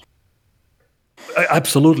times.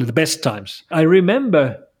 Absolutely, the best times. I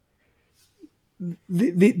remember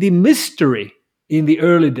the mystery in the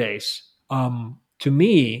early days, to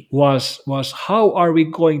me, was how are we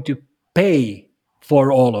going to pay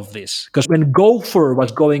for all of this? Because when Gopher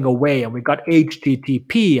was going away and we got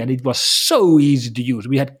HTTP and it was so easy to use,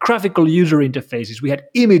 we had graphical user interfaces, we had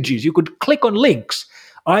images, you could click on links.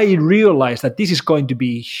 I realized that this is going to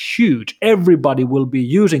be huge. Everybody will be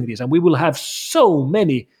using this, and we will have so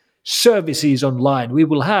many services online. We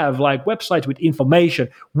will have like websites with information,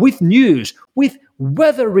 with news, with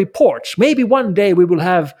weather reports. Maybe one day we will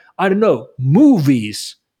have,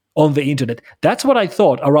 movies on the internet. That's what I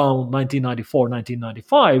thought around 1994,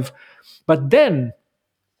 1995. But then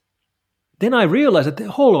I realized that,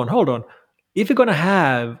 hold on. If you're going to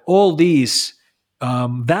have all these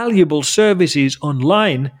valuable services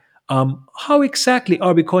online, how exactly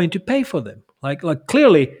are we going to pay for them? Like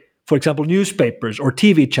clearly, for example, newspapers or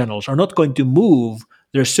TV channels are not going to move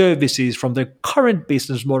their services from their current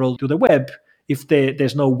business model to the web if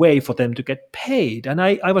there's no way for them to get paid. And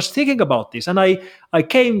I was thinking about this, and I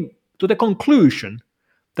came to the conclusion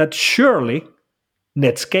that surely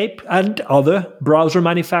Netscape and other browser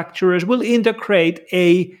manufacturers will integrate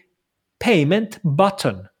a payment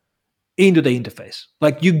button into the interface.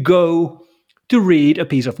 Like you go to read a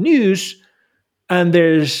piece of news, and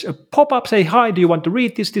there's a pop-up say, "Hi, do you want to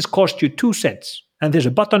read this? This costs you 2 cents." And there's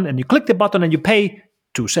a button, and you click the button and you pay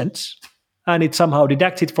 2 cents. And it somehow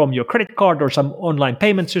deducts it from your credit card or some online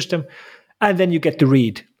payment system. And then you get to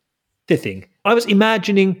read the thing. I was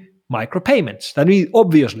imagining micropayments. I mean,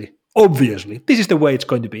 obviously, this is the way it's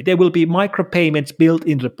going to be. There will be micropayments built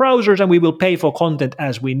into the browsers, and we will pay for content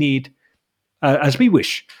as we need, as we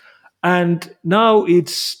wish. And now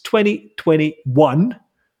it's 2021,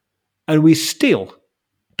 and we still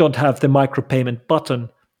don't have the micropayment button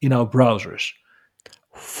in our browsers.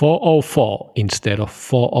 404 instead of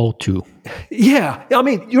 402. Yeah, I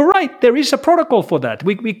mean, you're right. There is a protocol for that.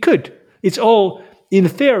 We could. It's all in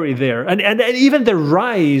theory there. And even the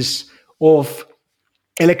rise of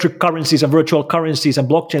electric currencies and virtual currencies and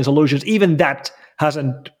blockchain solutions, even that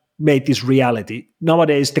hasn't made this reality.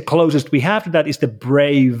 Nowadays, the closest we have to that is the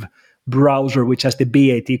Brave browser, which has the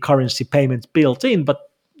BAT currency payments built in. But,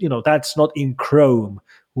 that's not in Chrome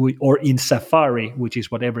or in Safari, which is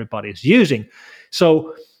what everybody is using.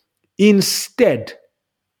 So instead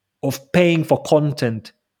of paying for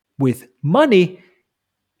content with money,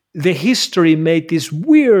 the history made this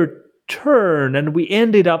weird turn, and we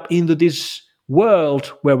ended up into this world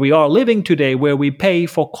where we are living today, where we pay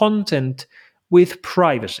for content with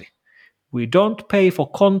privacy. We don't pay for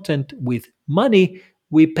content with money,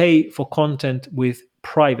 we pay for content with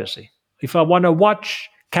privacy. If I want to watch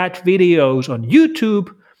cat videos on YouTube,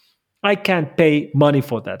 I can't pay money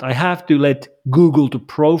for that. I have to let Google to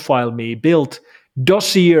profile me, build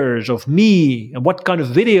dossiers of me and what kind of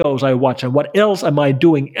videos I watch and what else am I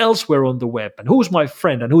doing elsewhere on the web and who's my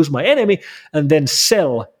friend and who's my enemy, and then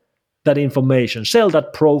sell that information, sell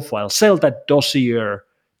that profile, sell that dossier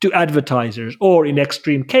to advertisers, or in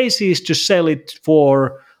extreme cases, to sell it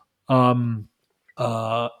for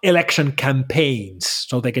election campaigns,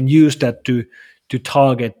 so they can use that to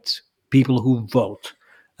target people who vote.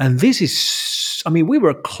 And this is, I mean, we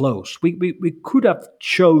were close. We could have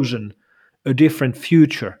chosen a different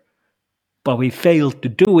future, but we failed to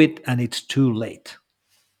do it, and it's too late.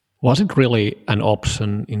 Was it really an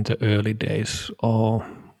option in the early days, or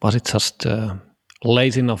was it just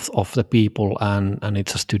laziness of the people and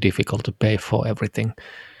it's just too difficult to pay for everything?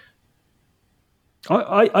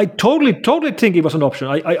 I totally think it was an option.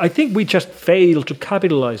 I think we just failed to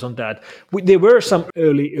capitalize on that. There were some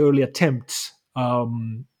early attempts.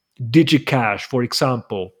 DigiCash, for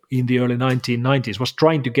example, in the early 1990s, was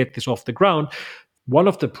trying to get this off the ground. One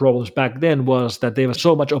of the problems back then was that there was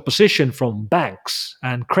so much opposition from banks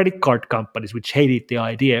and credit card companies, which hated the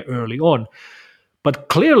idea early on. But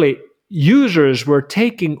clearly, users were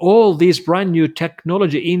taking all this brand new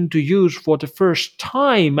technology into use for the first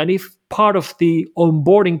time. And if part of the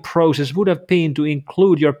onboarding process would have been to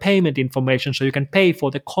include your payment information so you can pay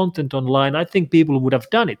for the content online, I think people would have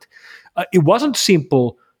done it. It wasn't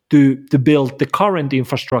simple to build the current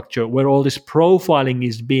infrastructure where all this profiling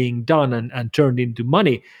is being done and turned into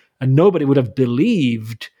money. And nobody would have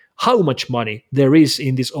believed how much money there is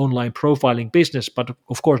in this online profiling business. But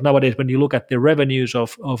of course, nowadays, when you look at the revenues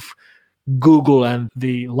of Google and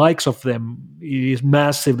the likes of them, it is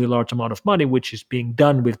massively large amount of money which is being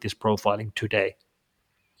done with this profiling today.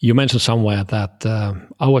 You mentioned somewhere that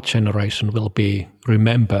our generation will be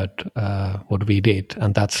remembered what we did,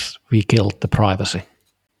 and that's we killed the privacy.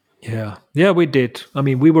 Yeah, we did. I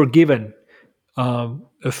mean, we were given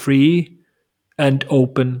a free and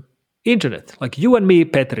open internet. Like you and me,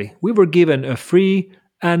 Petri, we were given a free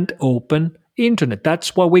and open internet.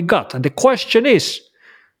 That's what we got. And the question is,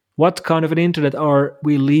 what kind of an internet are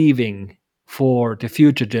we leaving for the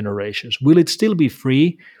future generations? Will it still be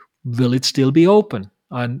free? Will it still be open?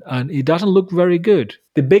 And it doesn't look very good.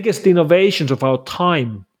 The biggest innovations of our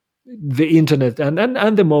time, the internet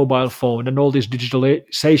and the mobile phone and all this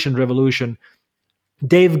digitalization revolution,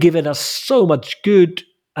 they've given us so much good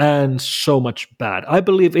and so much bad. I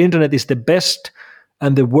believe internet is the best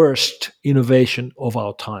and the worst innovation of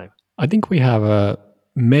our time. I think we have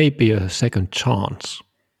maybe a second chance,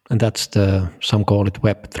 and that's some call it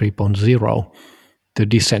Web 3.0, the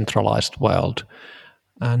decentralized world.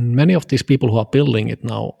 And many of these people who are building it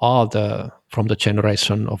now are from the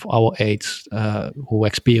generation of our age who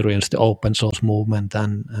experienced the open source movement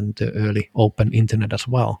and the early open internet as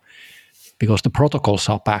well, because the protocols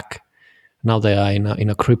are back. Now they are in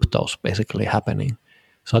a cryptos basically happening.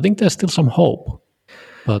 So I think there's still some hope,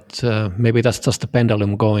 but maybe that's just the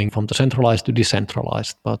pendulum going from the centralized to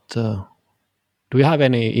decentralized. But do you have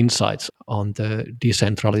any insights on the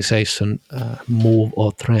decentralization move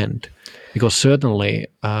or trend? Because certainly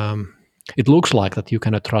it looks like that you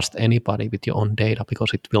cannot trust anybody with your own data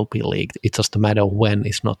because it will be leaked. It's just a matter of when,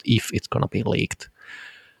 it's not if it's going to be leaked.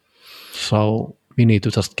 So we need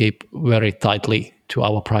to just keep very tightly to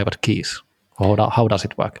our private keys. How does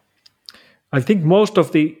it work? I think most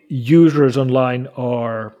of the users online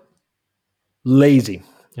are lazy,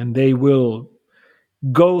 and they will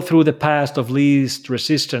go through the path of least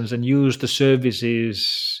resistance and use the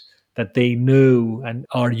services that they know and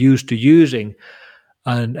are used to using.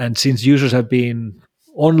 And since users have been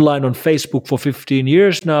online on Facebook for 15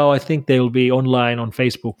 years now, I think they will be online on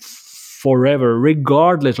Facebook forever,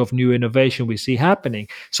 regardless of new innovation we see happening.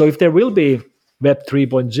 So if there will be Web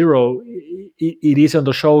 3.0, it is on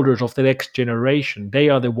the shoulders of the next generation. They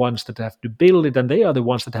are the ones that have to build it, and they are the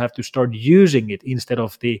ones that have to start using it instead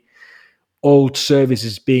of the old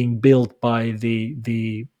services being built by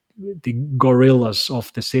the gorillas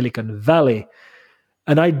of the Silicon Valley.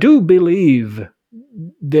 And I do believe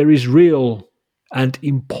there is real and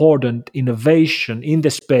important innovation in the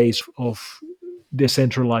space of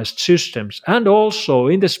decentralized systems and also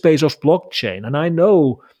in the space of blockchain. And I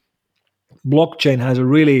know blockchain has a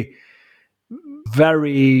really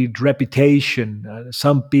varied reputation.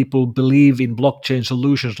 Some people believe in blockchain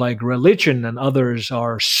solutions like religion, and others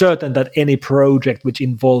are certain that any project which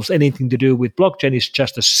involves anything to do with blockchain is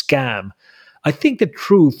just a scam. I think the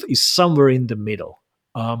truth is somewhere in the middle.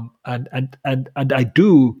 And I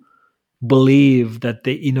do believe that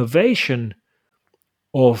the innovation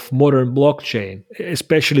of modern blockchain,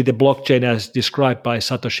 especially the blockchain as described by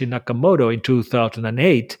Satoshi Nakamoto in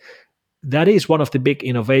 2008, that is one of the big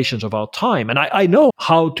innovations of our time. And I know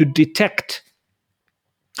how to detect,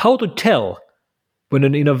 how to tell when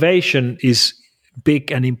an innovation is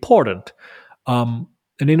big and important. An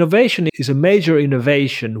innovation is a major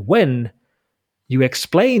innovation when you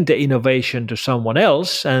explain the innovation to someone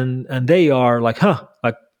else, and they are like, huh,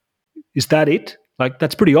 like, is that it? Like,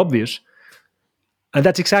 that's pretty obvious. And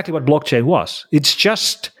that's exactly what blockchain was. It's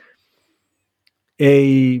just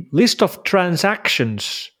a list of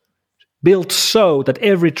transactions built so that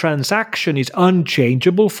every transaction is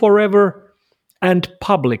unchangeable forever and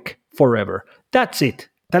public forever. That's it.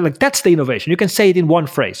 That's the innovation. You can say it in one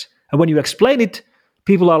phrase. And when you explain it,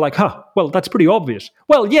 people are like, huh, well, that's pretty obvious.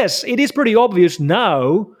 Well, yes, it is pretty obvious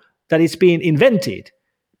now that it's been invented,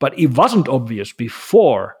 but it wasn't obvious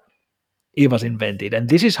before it was invented. And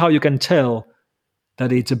this is how you can tell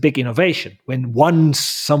that it's a big innovation. When once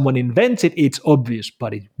someone invents it, it's obvious,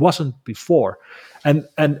 but it wasn't before. And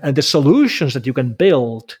the solutions that you can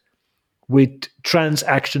build with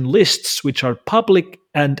transaction lists, which are public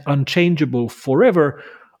and unchangeable forever,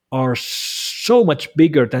 are so much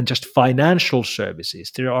bigger than just financial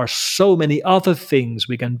services. There are so many other things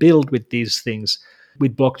we can build with these things,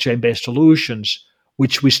 with blockchain-based solutions,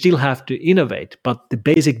 which we still have to innovate. But the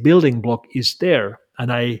basic building block is there.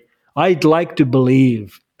 And I'd like to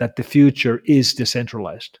believe that the future is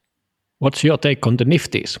decentralized. What's your take on the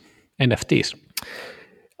NFTs?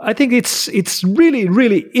 I think it's really,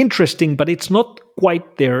 really interesting, but it's not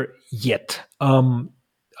quite there yet.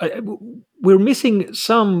 We're missing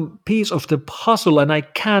some piece of the puzzle, and I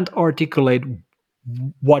can't articulate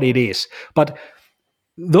what it is. But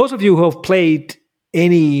those of you who have played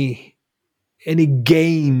any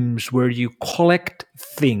games where you collect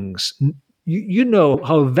things, you know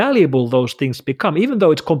how valuable those things become, even though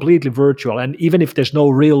it's completely virtual, and even if there's no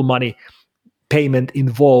real money payment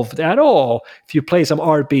involved at all. If you play some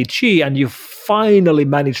RPG and you finally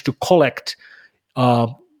manage to collect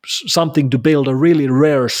something to build a really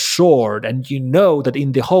rare sword, and you know that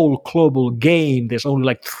in the whole global game there's only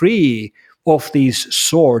like 3 of these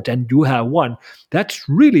swords and you have one, that's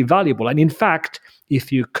really valuable. And in fact,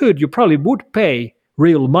 if you could, you probably would pay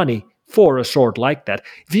real money for a sword like that.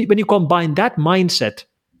 When you combine that mindset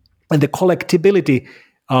and the collectibility,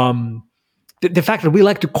 the fact that we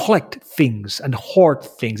like to collect things and hoard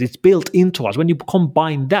things, it's built into us. When you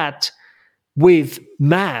combine that with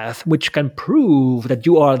math, which can prove that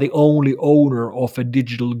you are the only owner of a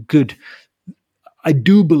digital good, I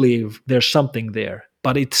do believe there's something there.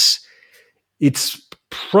 But it's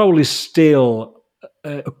probably still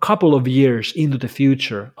a couple of years into the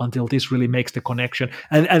future until this really makes the connection.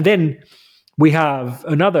 And then we have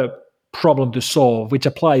another problem to solve, which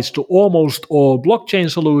applies to almost all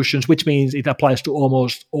blockchain solutions, which means it applies to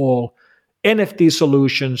almost all NFT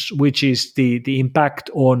solutions, which is the impact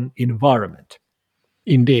on environment.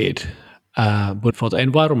 Indeed. But for the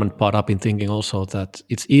environment part, I've been thinking also that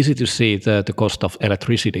it's easy to see the cost of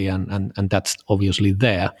electricity, and that's obviously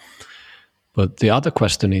there. But the other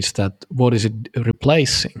question is that what is it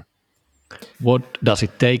replacing? What does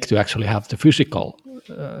it take to actually have the physical?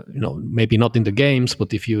 Maybe not in the games,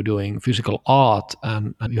 but if you're doing physical art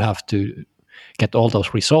and you have to get all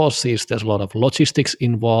those resources, there's a lot of logistics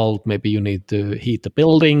involved. Maybe you need to heat the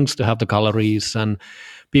buildings to have the galleries, and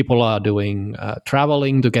people are doing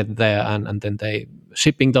traveling to get there, and then they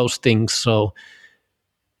shipping those things. So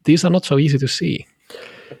these are not so easy to see.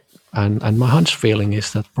 And my hunch feeling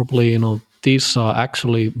is that probably, these are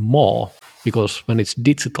actually more, because when it's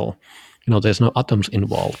digital, there's no atoms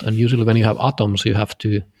involved. And usually when you have atoms, you have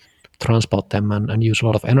to transport them and use a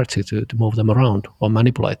lot of energy to move them around or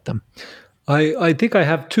manipulate them. I think I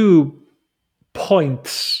have 2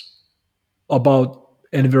 points about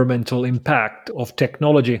environmental impact of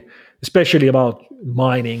technology, especially about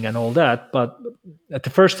mining and all that. But the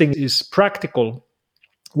first thing is practical,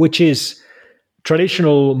 which is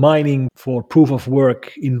traditional mining for proof of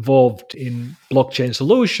work involved in blockchain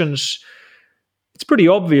solutions. It's pretty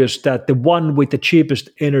obvious that the one with the cheapest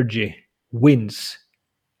energy wins.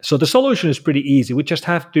 So the solution is pretty easy. We just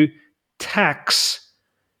have to tax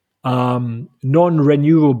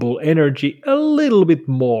non-renewable energy a little bit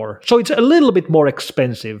more. So it's a little bit more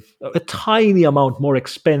expensive, a tiny amount more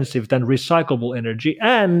expensive than recyclable energy,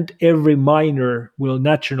 and every miner will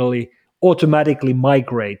naturally automatically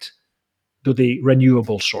migrate to the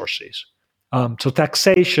renewable sources. So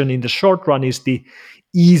taxation in the short run is the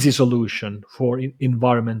easy solution for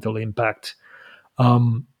environmental impact.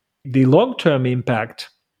 The long-term impact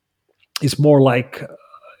is more like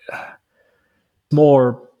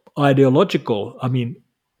more ideological. I mean,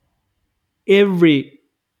 every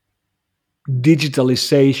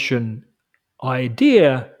digitalization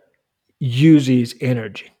idea uses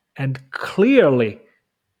energy, and clearly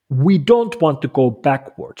we don't want to go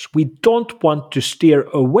backwards. We don't want to steer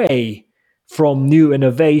away from new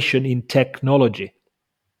innovation in technology.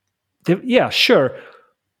 Yeah, sure.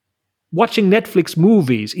 watching Netflix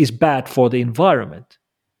movies is bad for the environment,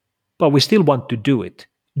 but we still want to do it.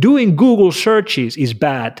 Doing Google searches is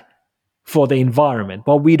bad for the environment,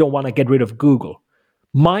 but we don't want to get rid of Google.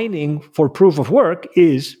 Mining for proof of work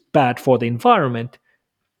is bad for the environment,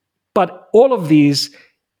 but all of these,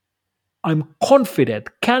 I'm confident,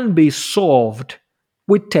 can be solved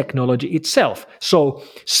with technology itself. So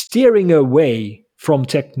steering away from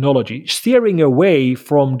technology, steering away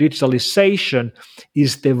from digitalization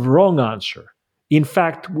is the wrong answer. In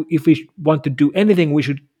fact, if we want to do anything, we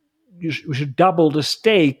should double the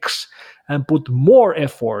stakes and put more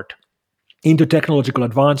effort into technological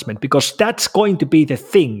advancement, because that's going to be the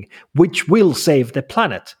thing which will save the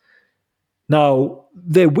planet. Now,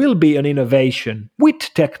 there will be an innovation with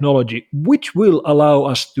technology which will allow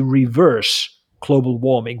us to reverse global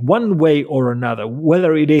warming one way or another,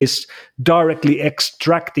 whether it is directly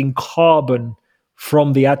extracting carbon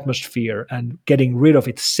from the atmosphere and getting rid of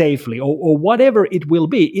it safely, or whatever it will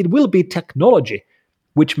be technology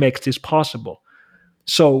which makes this possible.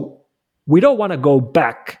 So we don't want to go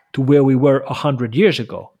back to where we were 100 years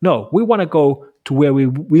ago. No, we want to go to where we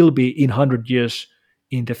will be in 100 years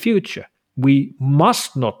in the future. We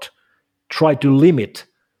must not try to limit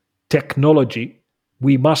technology.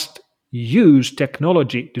 We must use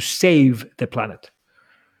technology to save the planet.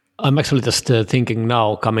 I'm actually just thinking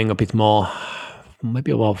now, coming a bit more,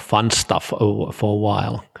 maybe about fun stuff for a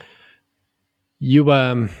while. You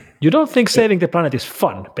don't think saving the planet is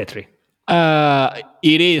fun, Petri?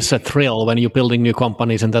 It is a thrill when you're building new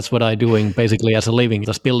companies, and that's what I'm doing basically as a living,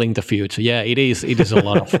 just building the future. Yeah, it is a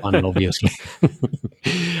lot of fun, obviously.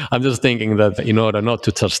 I'm just thinking that in order not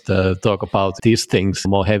to just talk about these things,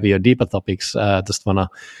 more heavier, deeper topics, just want to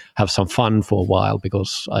have some fun for a while,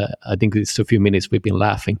 because I think it's a few minutes we've been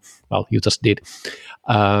laughing. Well, you just did.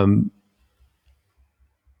 One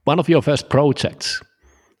of your first projects,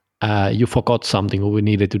 you forgot something we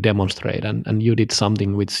needed to demonstrate, and you did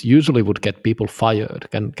something which usually would get people fired.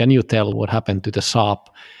 Can you tell what happened to the Saab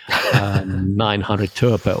 900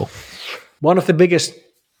 Turbo? One of the biggest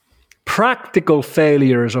practical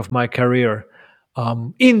failures of my career,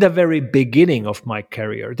 in the very beginning of my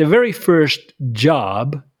career, the very first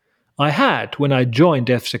job I had when I joined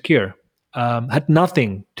F-Secure had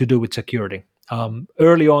nothing to do with security.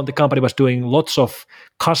 Early on, the company was doing lots of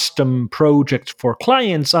custom projects for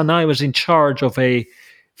clients, and I was in charge of a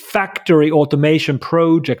factory automation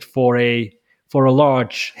project for a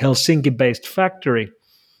large Helsinki-based factory.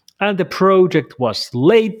 And the project was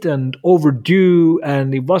late and overdue,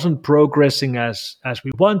 and it wasn't progressing as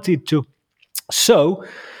we wanted to. So,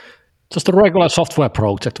 just a regular software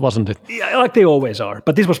project, wasn't it? Yeah, like they always are.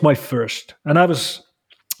 But this was my first, and I was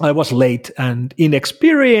late and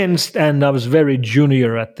inexperienced, and I was very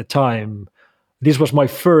junior at the time. This was my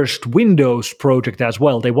first Windows project as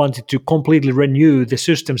well. They wanted to completely renew the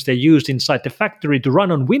systems they used inside the factory to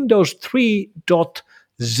run on Windows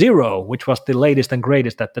 3.0, which was the latest and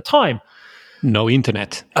greatest at the time. No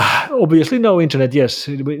internet. Obviously no internet, yes.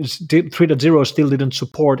 3.0 still didn't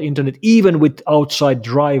support internet, even with outside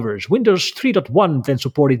drivers. Windows 3.1 then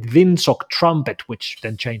supported Winsock Trumpet, which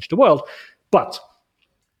then changed the world. But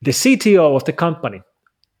the CTO of the company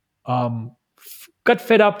got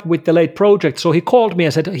fed up with the late project, so he called me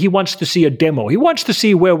and said he wants to see a demo. He wants to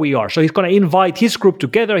see where we are. So he's going to invite his group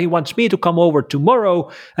together. He wants me to come over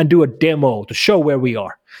tomorrow and do a demo to show where we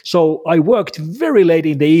are. So I worked very late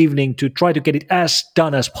in the evening to try to get it as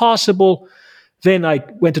done as possible. Then I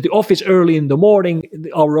went to the office early in the morning.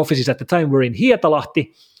 Our offices at the time were in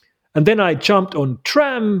Hietalahti. And then I jumped on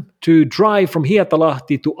tram to drive from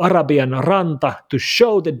Hietalahti to Arabian Ranta to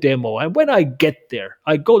show the demo. And when I get there,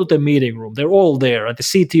 I go to the meeting room. They're all there. And the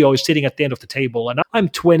CTO is sitting at the end of the table. And I'm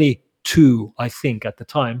 22, I think, at the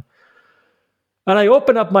time. And I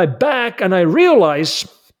open up my bag and I realize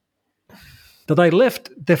that I left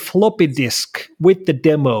the floppy disk with the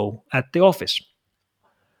demo at the office.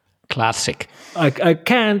 Classic. I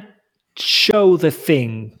can't show the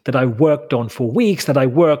thing that I worked on for weeks, that I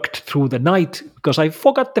worked through the night, because I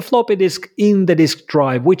forgot the floppy disk in the disk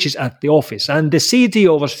drive, which is at the office. And the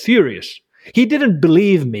CTO was furious. He didn't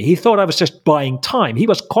believe me. He thought I was just buying time. He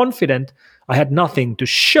was confident I had nothing to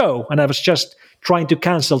show, and I was just trying to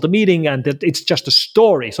cancel the meeting, and that it's just a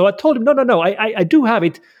story. So I told him, no, I do have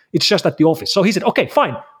it. It's just at the office. So he said, okay,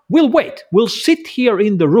 fine. We'll wait. We'll sit here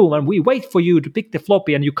in the room, and we wait for you to pick the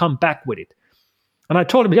floppy, and you come back with it. And I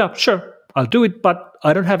told him, yeah, sure, I'll do it, but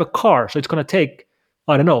I don't have a car, so it's going to take,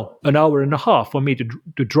 I don't know, an hour and a half for me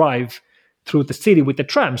to drive through the city with the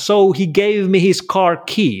tram. So he gave me his car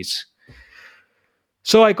keys.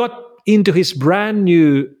 So I got into his brand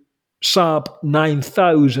new Saab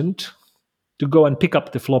 9000 to go and pick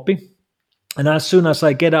up the floppy. And as soon as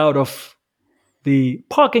I get out of the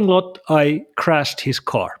parking lot, I crashed his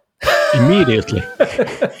car. Immediately.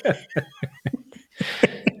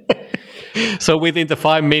 So within the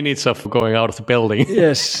 5 minutes of going out of the building.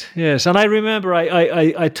 Yes. And I remember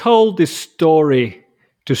I told this story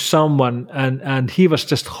to someone, and he was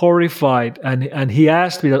just horrified, and he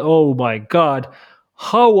asked me that, oh my God,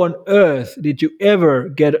 how on earth did you ever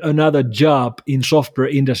get another job in software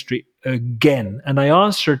industry again? And I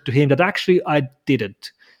answered to him that actually I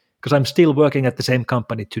didn't, because I'm still working at the same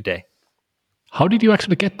company today. How did you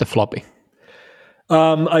actually get the floppy?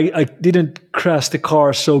 I didn't crash the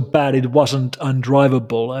car so bad it wasn't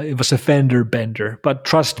undrivable. It was a fender bender, but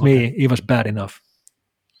trust me, it was bad enough.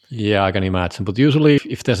 Yeah, I can imagine. But usually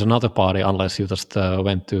if there's another party, unless you just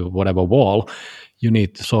went to whatever wall, you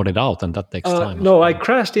need to sort it out, and that takes time. No, I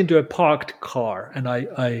crashed into a parked car, and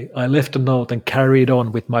I left a note and carried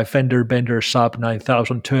on with my fender bender Saab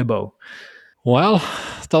 9000 Turbo. Well,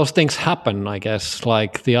 those things happen, I guess.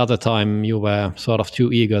 Like the other time you were sort of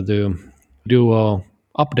too eager to do an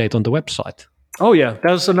update on the website. Oh yeah,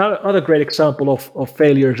 that's another great example of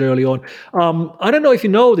failures early on. I don't know if you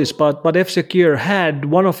know this, but F-Secure had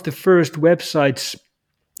one of the first websites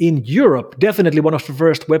in Europe, definitely one of the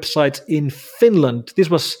first websites in Finland. This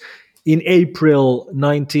was in April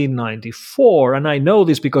 1994, and I know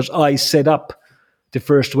this because I set up the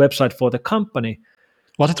first website for the company.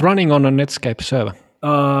 Was it running on a Netscape server?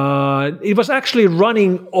 It was actually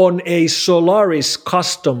running on a Solaris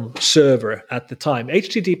custom server at the time.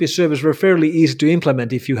 HTTP servers were fairly easy to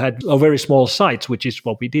implement if you had a very small site, which is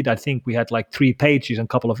what we did. I think we had like 3 pages and a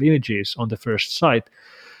couple of images on the first site.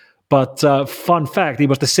 But fun fact, it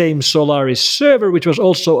was the same Solaris server, which was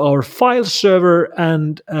also our file server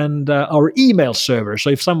and our email server. So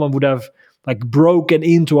if someone would have like broken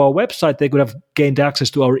into our website, they could have gained access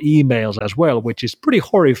to our emails as well, which is pretty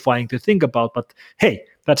horrifying to think about. But hey,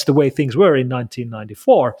 that's the way things were in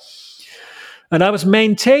 1994. And I was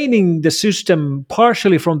maintaining the system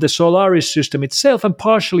partially from the Solaris system itself and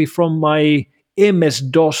partially from my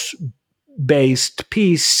MS-DOS based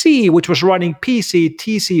PC, which was running PC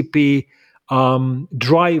TCP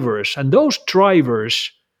drivers. And those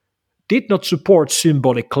drivers did not support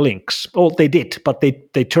symbolic links. Well, they did, but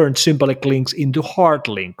they turned symbolic links into hard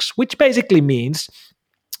links, which basically means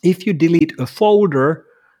if you delete a folder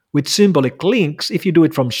with symbolic links, if you do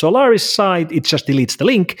it from Solaris side, it just deletes the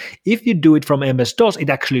link. If you do it from MS-DOS, it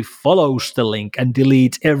actually follows the link and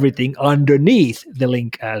deletes everything underneath the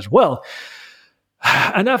link as well.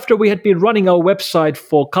 And after we had been running our website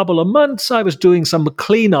for a couple of months, I was doing some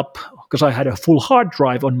cleanup because I had a full hard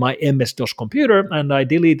drive on my MS-DOS computer, and I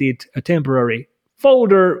deleted a temporary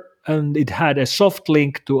folder, and it had a soft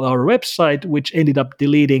link to our website, which ended up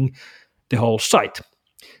deleting the whole site.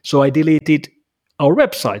 So I deleted our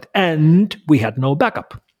website, and we had no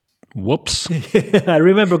backup. Whoops. I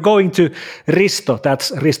remember going to Risto,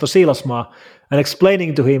 that's Risto Siilasmaa, and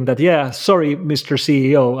explaining to him that, yeah, sorry, Mr.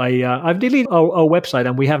 CEO, I've deleted our website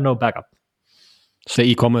and we have no backup. So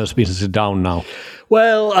e-commerce business is down now.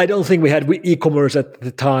 Well, I don't think we had e-commerce at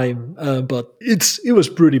the time, but it was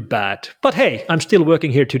pretty bad. But hey, I'm still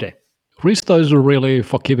working here today. Risto is a really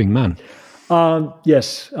forgiving man.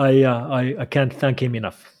 Yes, I can't thank him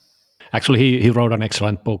enough. Actually, he wrote an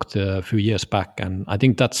excellent book a few years back, and I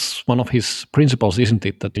think that's one of his principles, isn't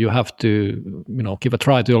it? That you have to, give a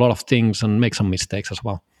try to a lot of things and make some mistakes as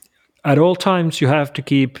well. At all times, you have to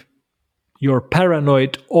keep your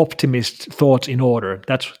paranoid optimist thoughts in order.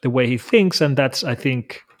 That's the way he thinks, and that's, I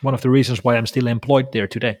think, one of the reasons why I'm still employed there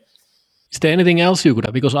today. Is there anything else you could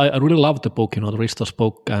have? Because I really love the book, the Risto's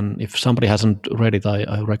book, and if somebody hasn't read it,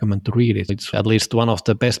 I recommend to read it. It's at least one of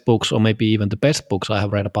the best books, or maybe even the best books I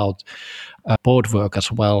have read about board work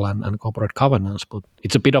as well and corporate governance. But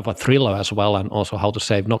it's a bit of a thriller as well, and also how to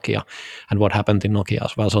save Nokia and what happened in Nokia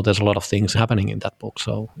as well. So there's a lot of things happening in that book,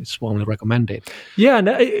 so it's warmly recommended. Yeah, and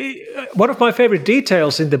one of my favorite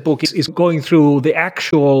details in the book is going through the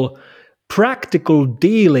actual practical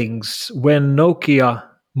dealings when Nokia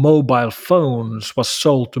mobile phones was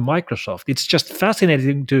sold to Microsoft. It's just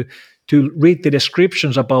fascinating to read the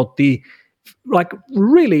descriptions about the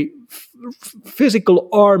really physical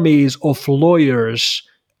armies of lawyers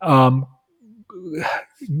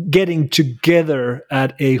getting together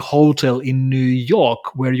at a hotel in New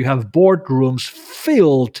York where you have boardrooms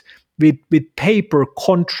filled with paper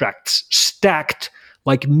contracts stacked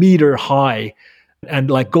like meter high,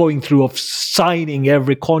 and like going through of signing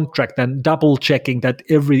every contract and double checking that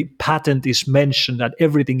every patent is mentioned, that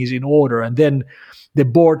everything is in order. And then the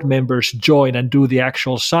board members join and do the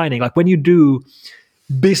actual signing. Like when you do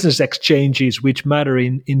business exchanges, which matter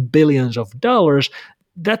in billions of dollars,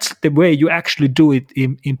 that's the way you actually do it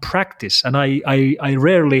in practice. And I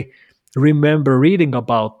rarely remember reading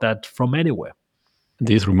about that from anywhere.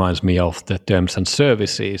 This reminds me of the terms and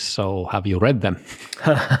services. So have you read them?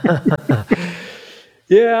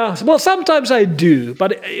 Yeah, well, sometimes I do,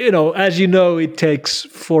 but as you know, it takes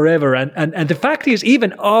forever. And the fact is,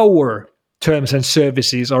 even our terms and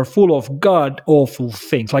services are full of god awful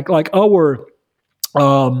things. Like our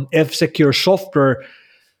F-Secure software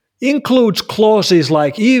includes clauses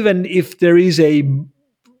like, even if there is a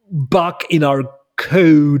bug in our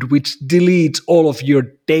code which deletes all of your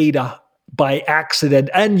data by accident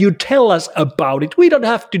and you tell us about it, we don't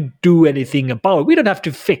have to do anything about it. We don't have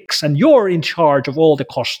to fix, and you're in charge of all the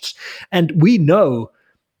costs. And we know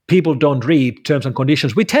people don't read terms and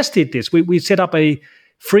conditions. We tested this. We set up a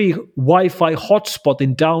free Wi-Fi hotspot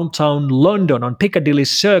in downtown London on Piccadilly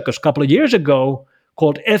Circus a couple of years ago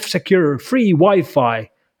called F-Secure Free Wi-Fi.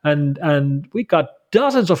 And we got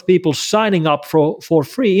dozens of people signing up for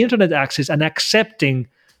free internet access and accepting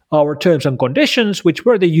our terms and conditions, which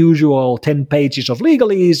were the usual 10 pages of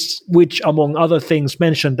legalese, which, among other things,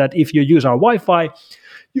 mentioned that if you use our Wi-Fi,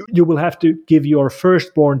 you will have to give your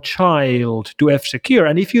firstborn child to F-Secure.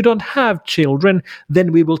 And if you don't have children,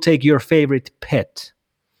 then we will take your favorite pet.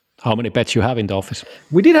 How many pets you have in the office?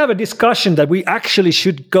 We did have a discussion that we actually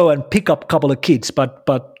should go and pick up a couple of kids, but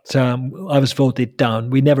I was voted down.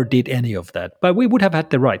 We never did any of that, but we would have had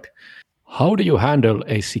the right. How do you handle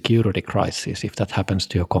a security crisis if that happens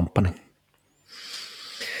to your company?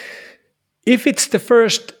 If it's the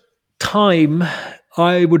first time,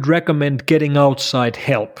 I would recommend getting outside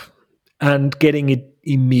help and getting it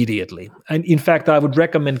immediately. And in fact, I would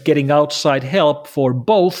recommend getting outside help for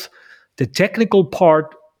both the technical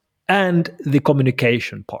part and the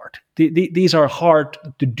communication part. These are hard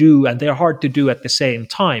to do, and they're hard to do at the same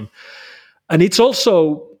time. And it's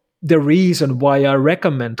also the reason why I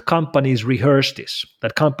recommend companies rehearse this,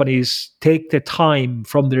 that companies take the time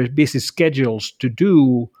from their business schedules to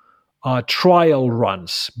do trial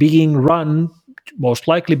runs, being run most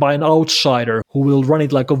likely by an outsider who will run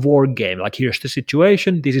it like a war game. Like, here's the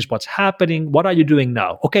situation, this is what's happening, what are you doing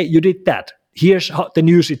now? Okay, you did that. Here's the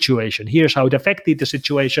new situation. Here's how it affected the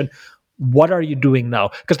situation. What are you doing now?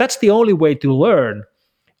 Because that's the only way to learn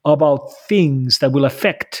about things that will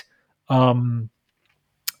affect the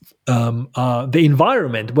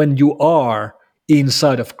environment when you are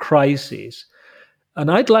inside of crises.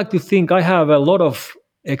 And I'd like to think I have a lot of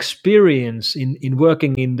experience in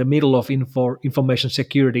working in the middle of information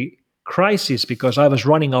security crisis, because I was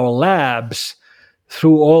running our labs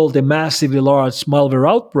through all the massively large malware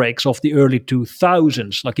outbreaks of the early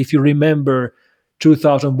 2000s. Like, if you remember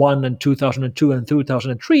 2001 and 2002 and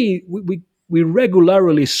 2003, we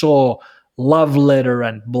regularly saw Love Letter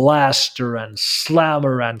and Blaster and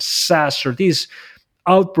Slammer and Sasser, these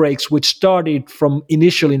outbreaks which started from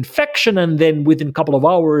initial infection and then within a couple of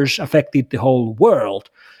hours affected the whole world.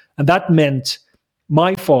 And that meant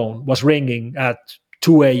my phone was ringing at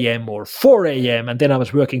 2 a.m. or 4 a.m. and then I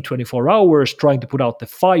was working 24 hours trying to put out the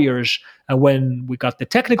fires. And when we got the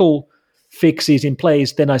technical fixes in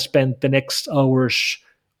place, then I spent the next hours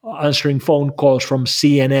answering phone calls from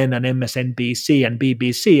CNN and MSNBC and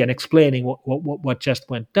BBC and explaining what just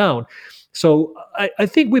went down. So I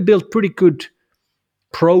think we built pretty good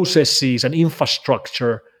processes and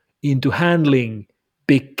infrastructure into handling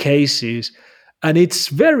big cases. And it's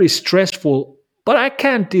very stressful, but I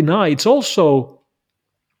can't deny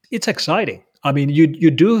it's exciting. I mean,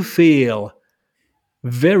 you do feel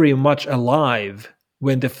very much alive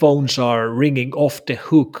when the phones are ringing off the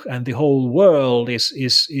hook and the whole world is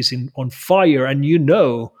on fire, and you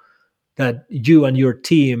know that you and your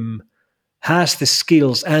team has the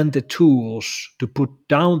skills and the tools to put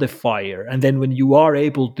down the fire. And then when you are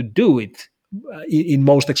able to do it, in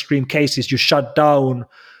most extreme cases, you shut down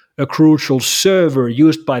a crucial server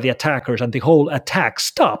used by the attackers and the whole attack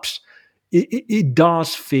stops. It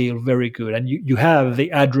does feel very good, and you have the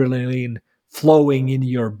adrenaline flowing in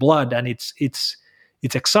your blood, and it's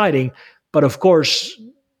exciting. But of course,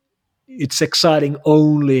 it's exciting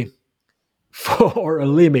only for a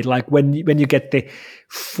limit. Like when you get the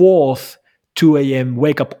fourth 2 a.m.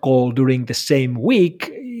 wake-up call during the same week,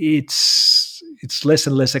 it's less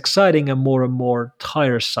and less exciting and more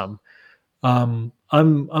tiresome. I'm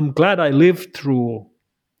glad I lived through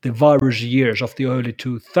the virus years of the early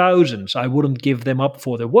 2000s. I wouldn't give them up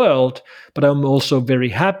for the world, but I'm also very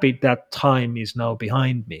happy that time is now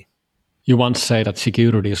behind me. You once say that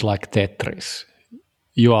security is like Tetris.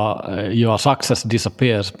 Your success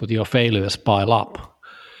disappears, but your failures pile up.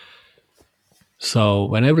 So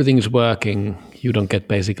when everything is working, you don't get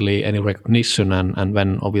basically any recognition, and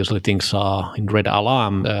when obviously things are in red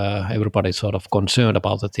alarm, everybody's sort of concerned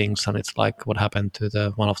about the things, and it's like what happened to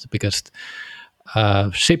the one of the biggest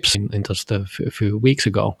ships in just a few weeks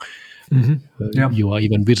ago. Yeah, You are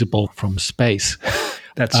even visible from space.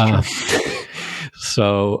 that's true.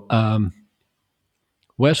 So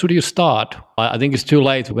where should you start? I think it's too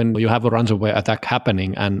late when you have a ransomware attack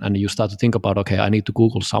happening and you start to think about, okay, I need to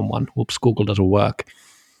Google someone. Oops, Google doesn't work.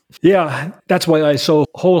 Yeah, that's why I so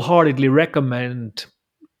wholeheartedly recommend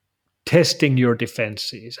testing your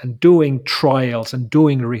defenses and doing trials and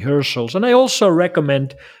doing rehearsals. And I also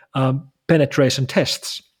recommend penetration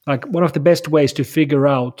tests. Like one of the best ways to figure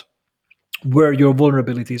out where your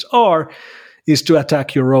vulnerabilities are is to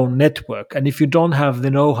attack your own network. And if you don't have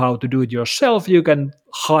the know-how to do it yourself, you can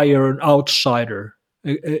hire an outsider,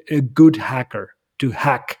 a good hacker, to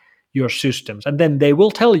hack your systems. And then they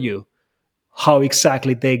will tell you how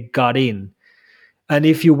exactly they got in. And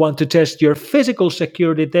if you want to test your physical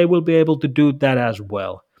security, they will be able to do that as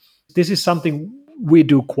well. This is something we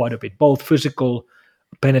do quite a bit, both physical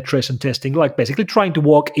penetration testing, like basically trying to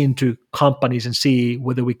walk into companies and see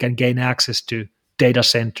whether we can gain access to data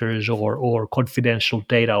centers or confidential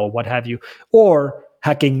data or what have you, or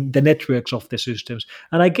hacking the networks of the systems.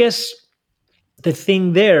 And I guess the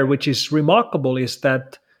thing there, which is remarkable, is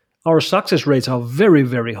that our success rates are very,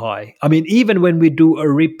 very high. I mean, even when we do a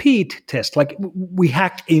repeat test, like we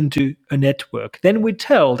hacked into a network, then we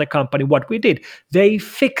tell the company what we did. They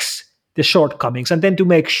fix the shortcomings. And then to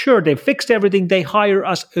make sure they fixed everything, they hire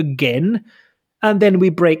us again. And then we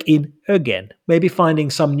break in again, maybe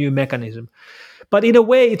finding some new mechanism. But in a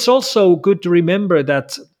way, it's also good to remember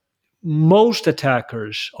that most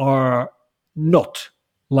attackers are not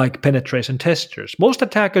like penetration testers. Most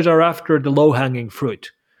attackers are after the low-hanging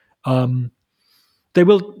fruit. Um, they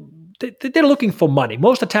will. They're looking for money.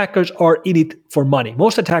 Most attackers are in it for money.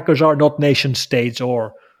 Most attackers are not nation states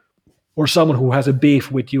or someone who has a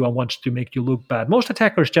beef with you and wants to make you look bad. Most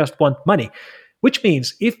attackers just want money, which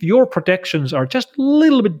means if your protections are just a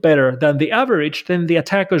little bit better than the average, then the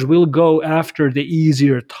attackers will go after the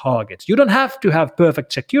easier targets. You don't have to have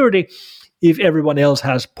perfect security if everyone else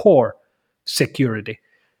has poor security.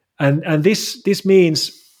 And this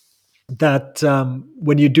means that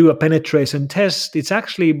when you do a penetration test, it's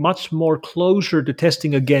actually much more closer to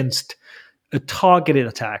testing against a targeted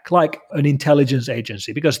attack, like an intelligence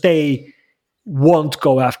agency, because they won't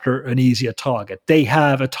go after an easier target. They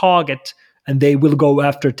have a target and they will go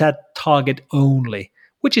after that target only,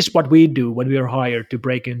 which is what we do when we are hired to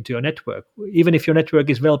break into a network. Even if your network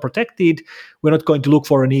is well protected, we're not going to look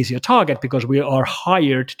for an easier target because we are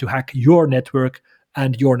hired to hack your network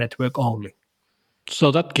and your network only.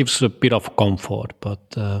 So that gives a bit of comfort,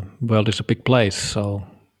 but world is a big place, so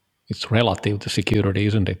it's relative to security,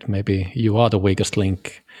 isn't it? Maybe you are the weakest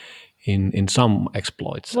link in some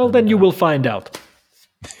exploits. Well, then you will find out.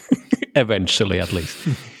 Eventually, at least.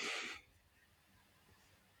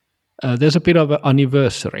 There's a bit of an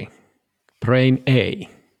anniversary. Brain A.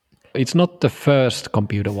 It's not the first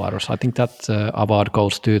computer virus. I think that award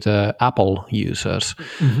goes to the Apple users,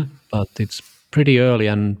 but it's pretty early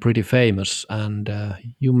and pretty famous. And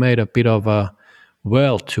you made a bit of a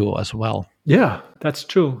world tour as well. Yeah, that's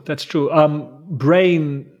true. That's true.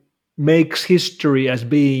 Brain makes history as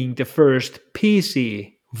being the first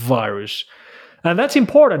PC virus. And that's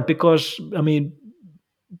important because, I mean,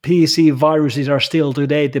 PC viruses are still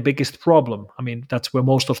today the biggest problem. I mean, that's where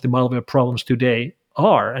most of the malware problems today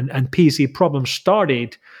are. And PC problems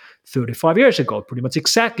started 35 years ago, pretty much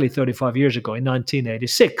exactly 35 years ago in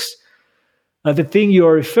 1986. The thing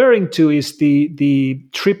you're referring to is the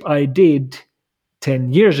trip I did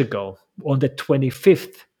 10 years ago on the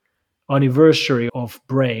 25th anniversary of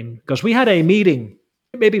Brain, because we had a meeting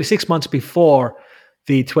maybe 6 months before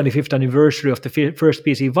the 25th anniversary of the first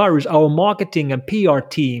PC virus. Our marketing and PR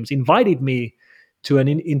teams invited me to an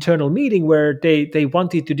internal meeting where they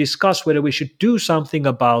wanted to discuss whether we should do something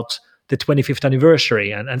about the 25th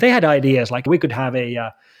anniversary. And they had ideas like we could have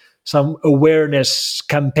some awareness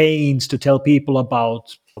campaigns to tell people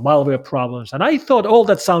about malware problems. And I thought all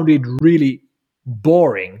that sounded really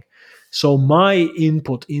boring. So my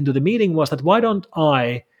input into the meeting was that why don't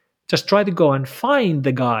I just try to go and find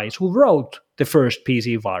the guys who wrote the first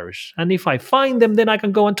PC virus. And if I find them, then I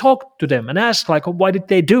can go and talk to them and ask, like, why did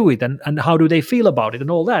they do it? And how do they feel about it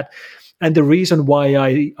and all that? And the reason why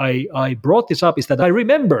I brought this up is that I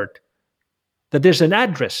remembered that there's an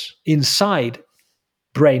address inside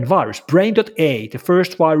Brain virus. Brain.a, the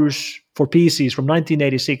first virus for PCs from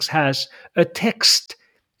 1986, has a text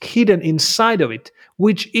hidden inside of it,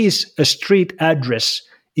 which is a street address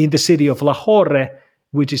in the city of Lahore,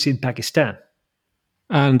 which is in Pakistan.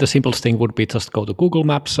 And the simplest thing would be just go to Google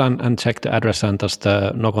Maps and check the address and just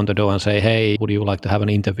knock on the door and say, hey, would you like to have an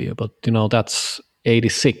interview? But, that's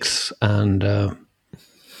 86 and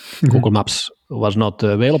Google Maps was not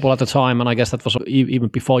available at the time. And I guess that was even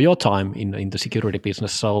before your time in the security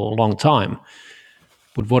business, so a long time.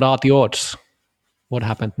 But what are the odds? What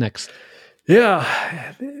happened next? Yeah,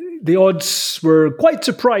 the odds were quite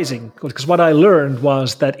surprising because what I learned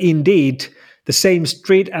was that indeed the same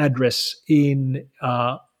street address in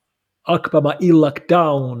Akbama Illak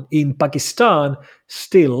Down in Pakistan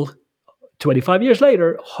still, 25 years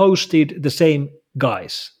later, hosted the same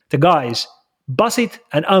guys. The guys, Basit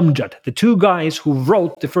and Amjad, the two guys who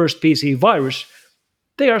wrote the first PC virus,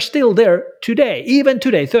 they are still there today, even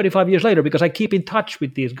today, 35 years later, because I keep in touch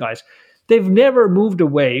with these guys. They've never moved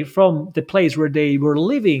away from the place where they were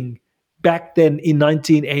living back then in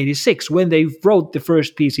 1986 when they wrote the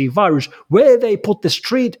first PC virus, where they put the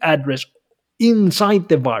street address inside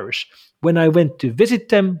the virus. When I went to visit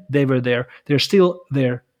them, they were there. They're still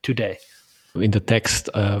there today. In the text,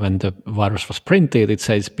 when the virus was printed, it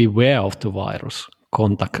says, beware of the virus.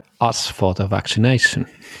 Contact us for the vaccination.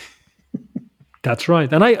 That's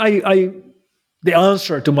right. And I the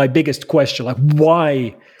answer to my biggest question, like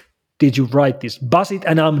why did you write this? Basit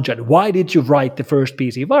and Amjad, why did you write the first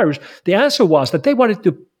PC virus? The answer was that they wanted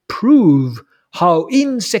to prove how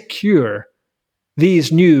insecure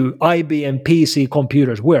these new IBM PC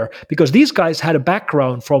computers were, because these guys had a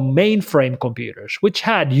background from mainframe computers, which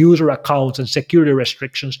had user accounts and security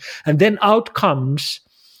restrictions. And then out comes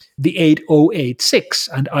the 8086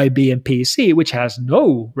 and IBM PC, which has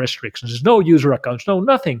no restrictions, no user accounts, no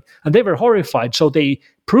nothing. And they were horrified. So they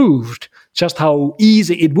proved just how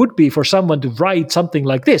easy it would be for someone to write something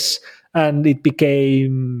like this. And it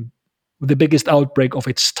became the biggest outbreak of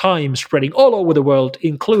its time, spreading all over the world,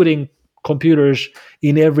 including computers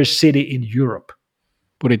in every city in Europe.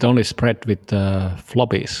 But it only spread with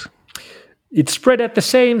floppies. It spread at the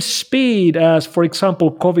same speed as, for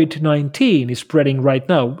example, COVID-19 is spreading right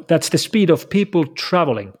now. That's the speed of people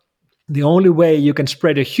traveling. The only way you can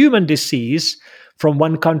spread a human disease from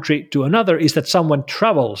one country to another is that someone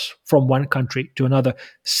travels from one country to another.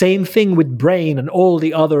 Same thing with brain and all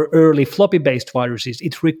the other early floppy-based viruses.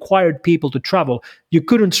 It required people to travel. You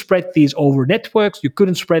couldn't spread these over networks. You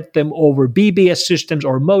couldn't spread them over BBS systems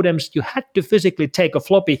or modems. You had to physically take a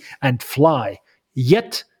floppy and fly.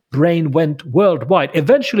 Yet brain went worldwide.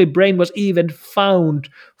 Eventually, brain was even found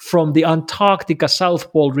from the Antarctica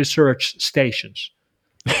South Pole research stations.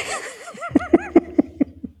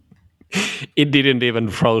 It didn't even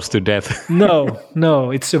froze to death.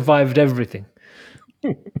 No, it survived everything.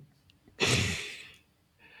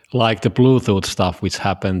 Like the Bluetooth stuff, which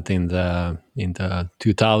happened in the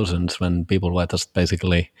 2000s when people were just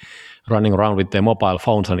basically running around with their mobile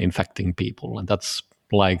phones and infecting people. And that's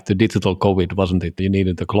like the digital COVID, wasn't it? You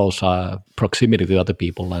needed a close proximity to other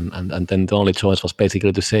people, and then the only choice was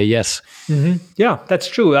basically to say yes. Mm-hmm. Yeah, that's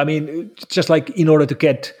true. I mean, just like in order to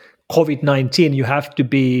get COVID-19, you have to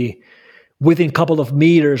be within a couple of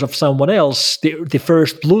meters of someone else. The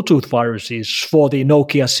first Bluetooth viruses for the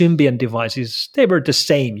Nokia Symbian devices, they were the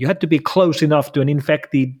same. You had to be close enough to an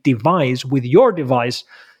infected device with your device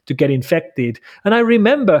to get infected. And I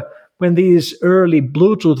remember when these early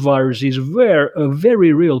Bluetooth viruses were a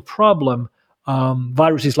very real problem,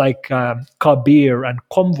 viruses like Kabir and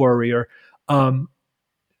ComWarrior,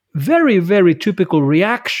 very, very typical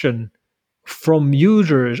reaction from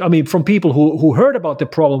users, from people who heard about the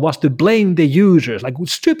problem, was to blame the users, like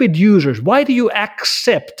stupid users. Why do you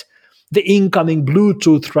accept the incoming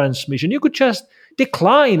Bluetooth transmission? You could just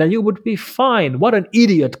decline and you would be fine. What an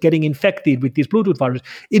idiot getting infected with these Bluetooth viruses.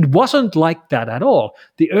 It wasn't like that at all.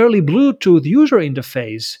 The early Bluetooth user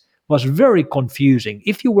interface was very confusing.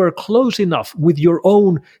 If you were close enough with your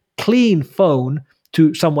own clean phone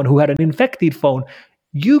to someone who had an infected phone,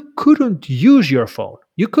 you couldn't use your phone.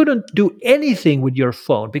 You couldn't do anything with your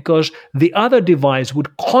phone because the other device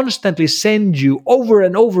would constantly send you over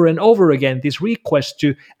and over and over again this request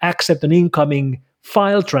to accept an incoming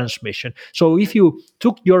file transmission. So if you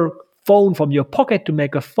took your phone from your pocket to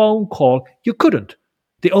make a phone call, you couldn't.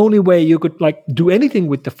 The only way you could do anything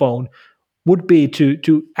with the phone would be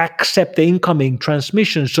to accept the incoming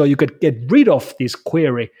transmission so you could get rid of this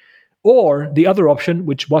query. Or the other option,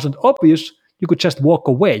 which wasn't obvious, you could just walk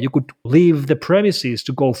away. You could leave the premises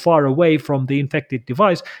to go far away from the infected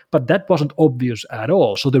device, but that wasn't obvious at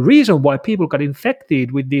all. So the reason why people got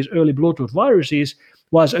infected with these early Bluetooth viruses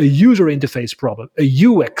was a user interface problem, a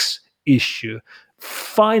UX issue.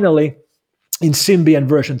 Finally, in Symbian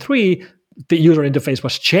version 3, the user interface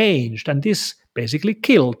was changed, and this basically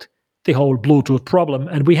killed the whole Bluetooth problem,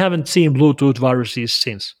 and we haven't seen Bluetooth viruses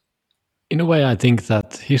since. In a way, I think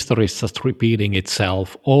that history is just repeating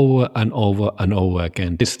itself over and over and over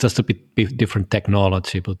again. It's just a bit different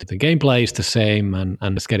technology, but the gameplay is the same and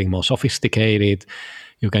it's getting more sophisticated.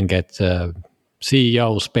 You can get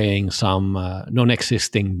CEOs paying some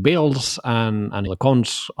non-existing bills, and the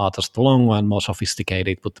cons are just longer and more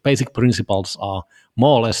sophisticated, but the basic principles are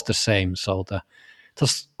more or less the same. So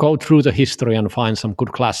just go through the history and find some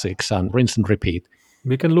good classics and rinse and repeat.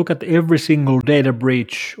 We can look at every single data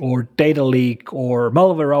breach or data leak or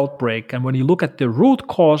malware outbreak, and when you look at the root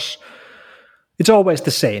cause, it's always the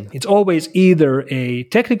same. It's always either a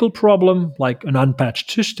technical problem, like an unpatched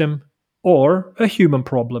system, or a human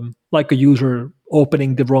problem, like a user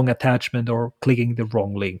opening the wrong attachment or clicking the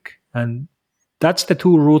wrong link. And that's the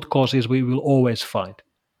two root causes we will always find.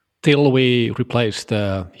 Till we replace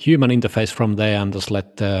the human interface from there and just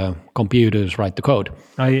let the computers write the code.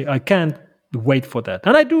 I can't wait for that.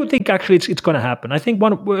 And I do think actually it's going to happen. I think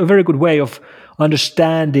a very good way of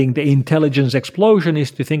understanding the intelligence explosion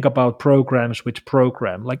is to think about programs which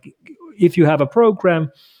program. Like if you have a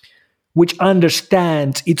program which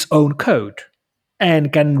understands its own code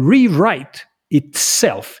and can rewrite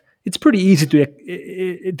itself, it's pretty easy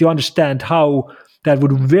to understand how that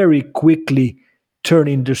would very quickly turn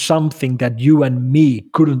into something that you and me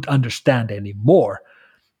couldn't understand anymore,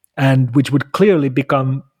 and which would clearly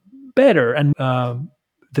become better, and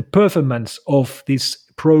the performance of this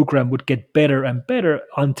program would get better and better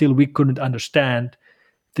until we couldn't understand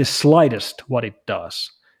the slightest what it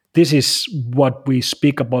does. This is what we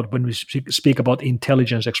speak about when we speak about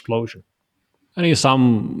intelligence explosion. And in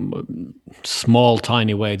some small,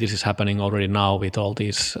 tiny way, this is happening already now with all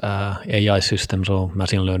these AI systems or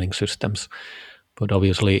machine learning systems. But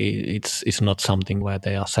obviously, it's not something where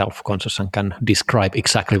they are self-conscious and can describe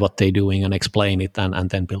exactly what they're doing and explain it and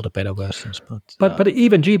then build a better versions. But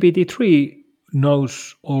even GPT-3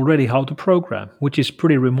 knows already how to program, which is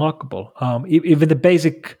pretty remarkable. Even the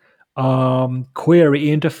basic query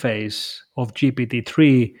interface of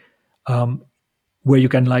GPT-3, where you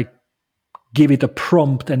can like give it a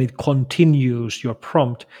prompt and it continues your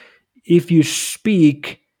prompt. If you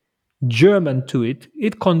speak German to it,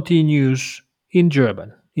 it continues in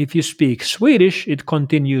German. If you speak Swedish, it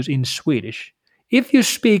continues in Swedish. If you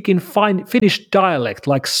speak in Finnish dialect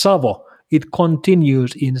like Savo, it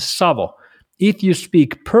continues in Savo. If you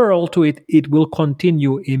speak Perl to it, it will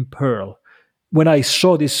continue in Perl. When I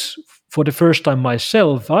saw this for the first time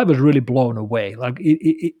myself, I was really blown away. Like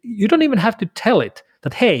you don't even have to tell it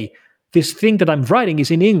that, hey, this thing that I'm writing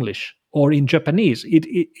is in English or in Japanese.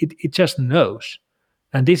 It just knows.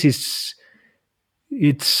 And it's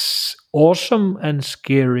awesome and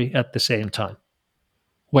scary at the same time.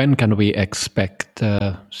 When can we expect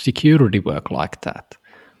security work like that?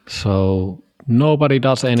 So nobody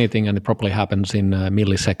does anything and it probably happens in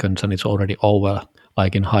milliseconds and it's already over,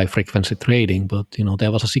 like in high frequency trading. But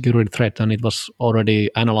there was a security threat and it was already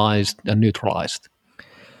analyzed and neutralized.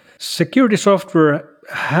 Security software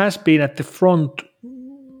has been at the front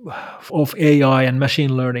of AI and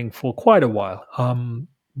machine learning for quite a while.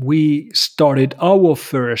 We started our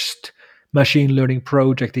first machine learning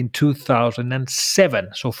project in 2007,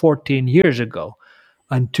 so 14 years ago.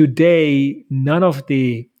 And today, none of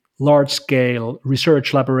the large-scale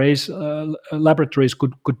research laboratories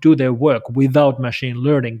could do their work without machine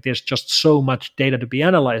learning. There's just so much data to be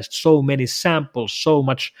analyzed, so many samples, so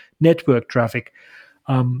much network traffic.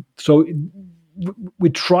 So we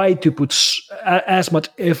try to put as much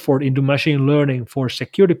effort into machine learning for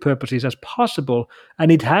security purposes as possible, and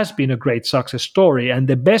it has been a great success story. And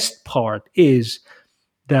the best part is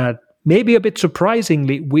that, maybe a bit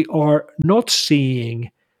surprisingly, we are not seeing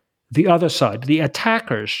the other side, the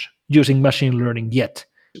attackers, using machine learning yet,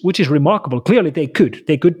 which is remarkable. Clearly, they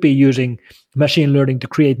could be using machine learning to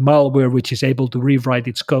create malware, which is able to rewrite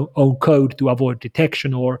its own code to avoid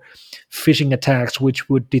detection, or phishing attacks, which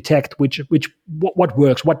would detect what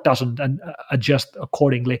works, what doesn't, and adjust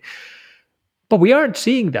accordingly. But we aren't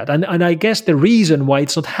seeing that. And I guess the reason why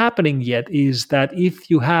it's not happening yet is that if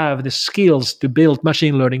you have the skills to build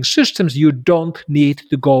machine learning systems, you don't need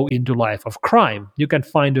to go into life of crime. You can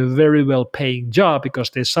find a very well-paying job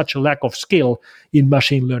because there's such a lack of skill in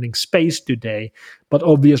machine learning space today. But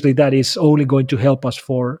obviously that is only going to help us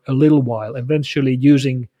for a little while. Eventually,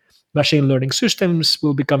 using machine learning systems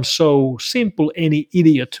will become so simple, any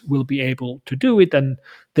idiot will be able to do it, and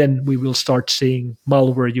then we will start seeing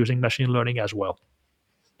malware using machine learning as well.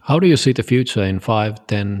 How do you see the future in 5,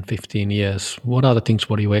 10, 15 years? What are the things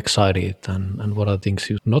what you excited and what are the things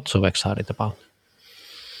you're not so excited about?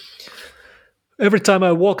 Every time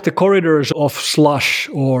I walk the corridors of Slush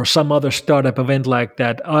or some other startup event like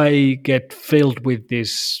that, I get filled with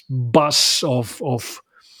this buzz of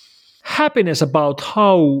happiness about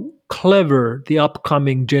how clever the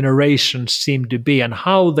upcoming generations seem to be and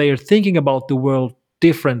how they are thinking about the world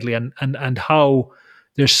differently and how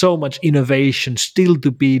there's so much innovation still to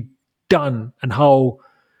be done and how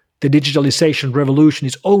the digitalization revolution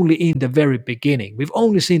is only in the very beginning. We've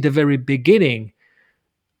only seen the very beginning.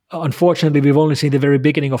 Unfortunately, we've only seen the very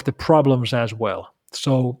beginning of the problems as well.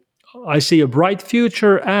 So I see a bright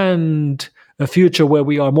future and a future where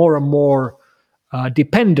we are more and more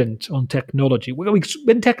dependent on technology.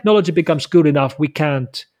 When technology becomes good enough, we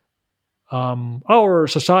can't. Our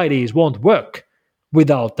societies won't work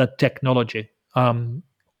without that technology.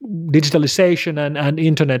 Digitalization and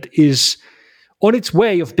internet is on its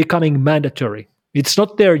way of becoming mandatory. It's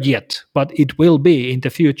not there yet, but it will be in the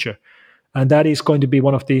future, and that is going to be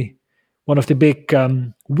one of the big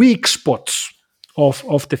weak spots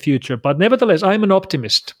of the future. But nevertheless, I'm an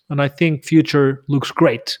optimist, and I think future looks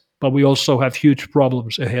great. But we also have huge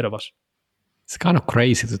problems ahead of us. It's kind of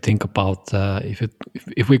crazy to think about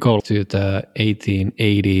if we go to the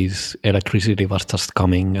 1880s, electricity was just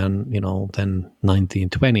coming, and then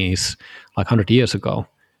 1920s, like 100 years ago,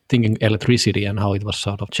 thinking electricity and how it was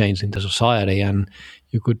sort of changing the society, and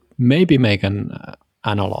you could maybe make an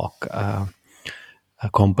analog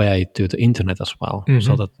compare it to the internet as well,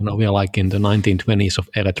 so that we are like in the 1920s of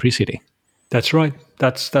electricity. That's right.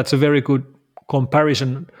 That's a very good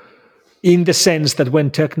comparison. In the sense that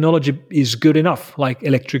when technology is good enough, like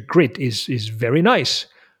electric grid is very nice.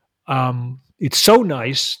 It's so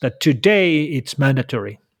nice that today it's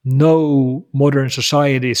mandatory. No modern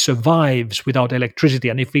society survives without electricity.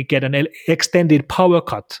 And if we get an extended power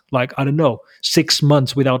cut, like, 6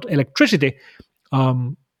 months without electricity,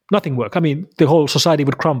 nothing works. I mean, the whole society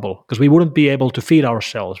would crumble because we wouldn't be able to feed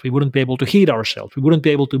ourselves. We wouldn't be able to heat ourselves. We wouldn't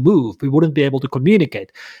be able to move. We wouldn't be able to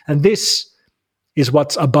communicate. And this is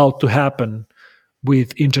what's about to happen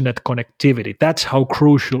with internet connectivity. That's how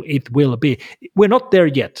crucial it will be. We're not there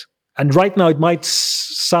yet. And right now it might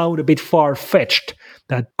sound a bit far-fetched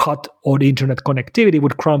that cut on internet connectivity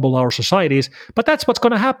would crumble our societies, but that's what's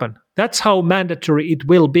going to happen. That's how mandatory it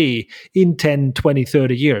will be in 10, 20,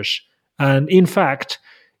 30 years. And in fact,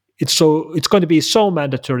 it's going to be so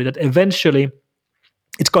mandatory that eventually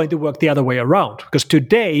it's going to work the other way around. Because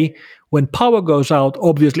today, when power goes out,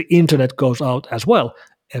 obviously internet goes out as well.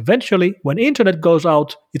 Eventually, when internet goes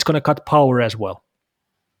out, it's going to cut power as well.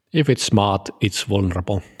 If it's smart, it's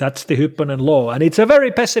vulnerable. That's the Hyppönen law. And it's a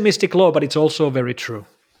very pessimistic law, but it's also very true.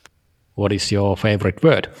 What is your favorite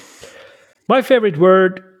word? My favorite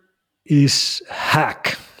word is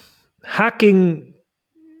hack. Hacking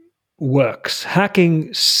works.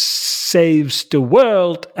 Hacking saves the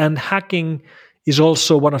world, and hacking is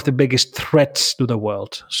also one of the biggest threats to the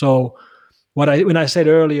world. So when I said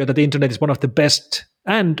earlier that the internet is one of the best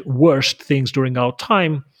and worst things during our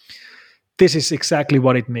time, this is exactly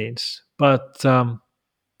what it means. But I'm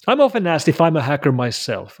often asked if I'm a hacker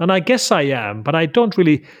myself, and I guess I am, but I don't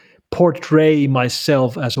really portray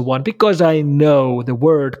myself as one because I know the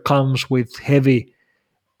word comes with heavy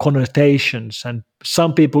connotations, and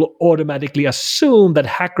some people automatically assume that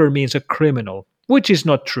hacker means a criminal, which is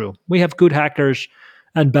not true. We have good hackers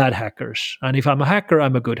and bad hackers. And if I'm a hacker,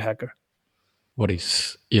 I'm a good hacker. What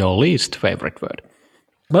is your least favorite word?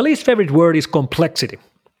 My least favorite word is complexity.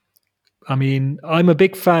 I mean, I'm a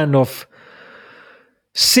big fan of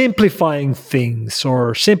simplifying things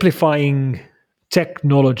or simplifying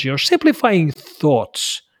technology or simplifying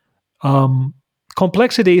thoughts.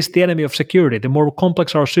 Complexity is the enemy of security. The more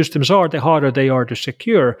complex our systems are, the harder they are to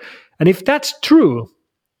secure. And if that's true,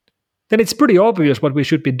 then it's pretty obvious what we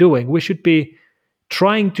should be doing. We should be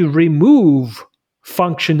trying to remove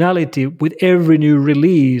functionality with every new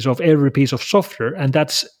release of every piece of software, and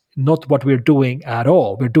that's not what we're doing at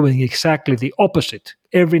all. We're doing exactly the opposite.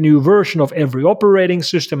 Every new version of every operating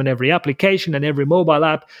system and every application and every mobile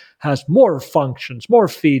app has more functions, more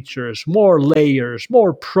features, more layers,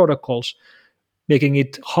 more protocols, making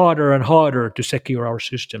it harder and harder to secure our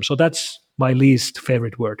system. So that's my least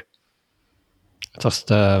favorite word.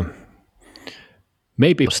 Just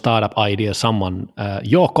maybe a startup idea, someone,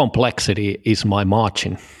 your complexity is my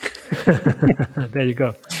margin. There you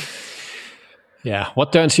go. Yeah.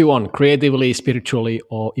 What turns you on creatively, spiritually,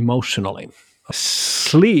 or emotionally?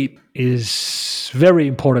 Sleep is very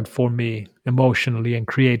important for me emotionally and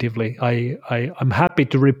creatively. I'm happy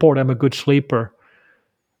to report I'm a good sleeper.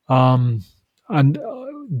 And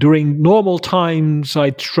during normal times,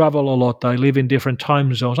 I travel a lot. I live in different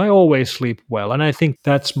time zones. I always sleep well. And I think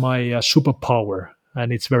that's my superpower.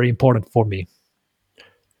 And it's very important for me.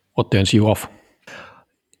 What turns you off?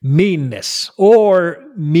 Meanness or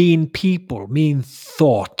mean people, mean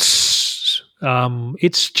thoughts.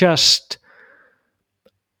 It's just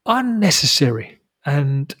unnecessary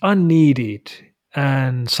and unneeded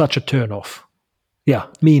and such a turn off. Yeah,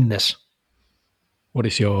 meanness. What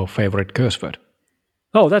is your favorite curse word?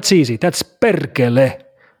 Oh, that's easy. That's perkele.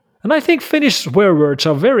 And I think Finnish swear words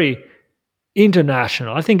are very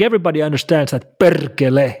international. I think everybody understands that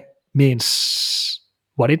perkele means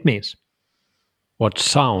what it means. What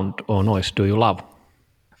sound or noise do you love?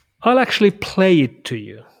 I'll actually play it to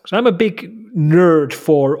you. So I'm a big nerd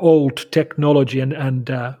for old technology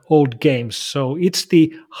and old games. So it's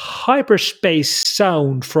the hyperspace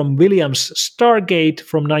sound from Williams' Stargate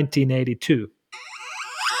from 1982.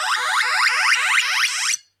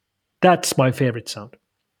 That's my favorite sound.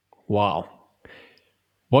 Wow.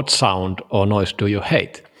 What sound or noise do you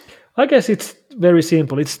hate? I guess it's very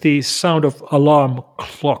simple. It's the sound of alarm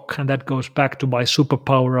clock, and that goes back to my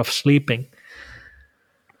superpower of sleeping.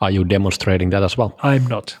 Are you demonstrating that as well? I'm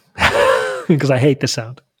not, because I hate the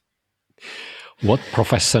sound. What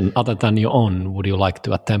profession other than your own would you like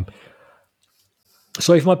to attempt?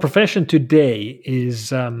 So if my profession today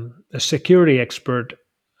is a security expert,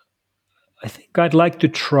 I think I'd like to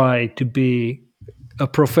try to be a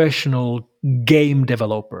professional game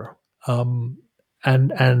developer. And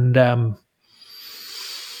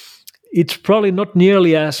it's probably not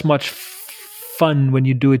nearly as much fun when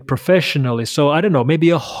you do it professionally. So I don't know, maybe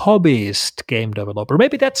a hobbyist game developer.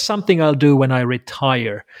 Maybe that's something I'll do when I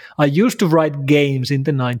retire. I used to write games in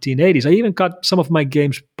the 1980s. I even got some of my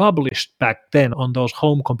games published back then on those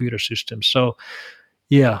home computer systems. So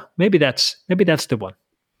yeah, maybe that's the one.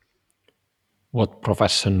 What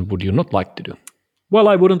profession would you not like to do? Well,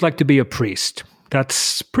 I wouldn't like to be a priest.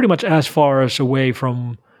 That's pretty much as far as away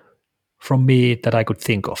from me that I could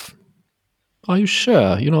think of. Are you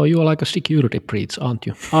sure? You know, you are like a security priest, aren't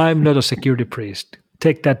you? I'm not a security priest.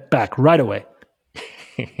 Take that back right away.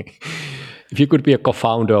 If you could be a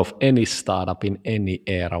co-founder of any startup in any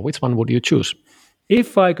era, which one would you choose?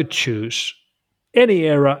 If I could choose any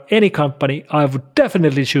era, any company, I would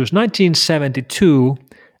definitely choose 1972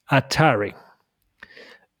 Atari.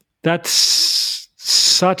 That's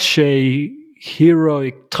such a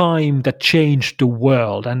heroic time that changed the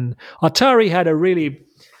world. And Atari had a really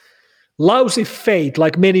lousy fate,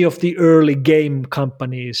 like many of the early game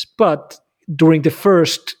companies. But during the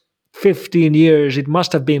first 15 years, it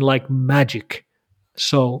must have been like magic.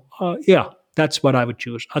 So, yeah, that's what I would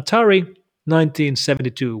choose. Atari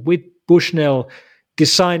 1972, with Bushnell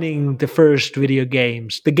designing the first video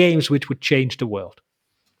games, the games which would change the world.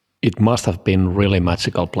 It must have been a really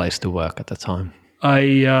magical place to work at the time.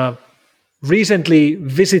 I recently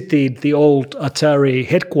visited the old Atari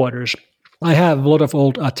headquarters. I have a lot of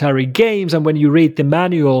old Atari games, and when you read the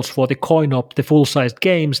manuals for the coin-op, the full-sized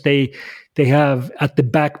games, they have at the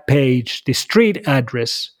back page the street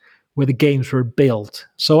address where the games were built.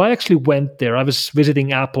 So I actually went there. I was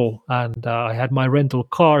visiting Apple, and I had my rental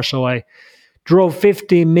car, so I drove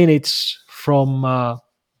 15 minutes from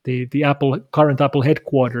the current Apple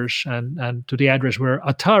headquarters and to the address where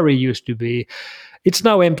Atari used to be. It's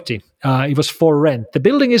now empty. It was for rent. The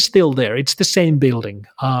building is still there. It's the same building,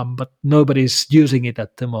 but nobody's using it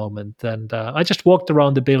at the moment. And I just walked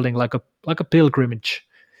around the building like a pilgrimage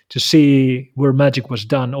to see where magic was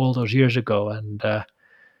done all those years ago. And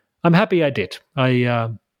I'm happy I did. I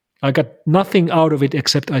got nothing out of it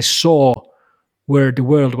except I saw where the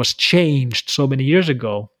world was changed so many years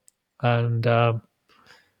ago. And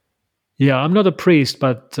yeah, I'm not a priest,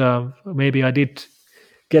 but maybe I did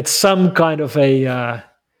get some kind of a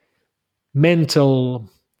mental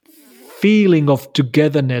feeling of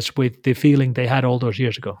togetherness with the feeling they had all those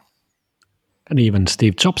years ago. And even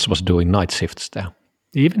Steve Jobs was doing night shifts there.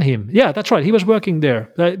 Even him. Yeah, that's right. He was working there.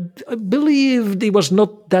 I believe it was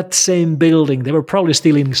not that same building. They were probably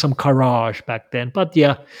still in some garage back then. But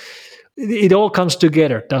yeah, it all comes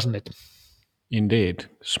together, doesn't it? Indeed.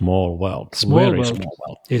 Small world. Small Very world. small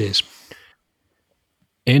world. It is.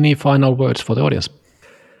 Any final words for the audience?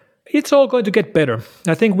 It's all going to get better.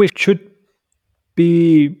 I think we should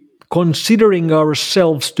be considering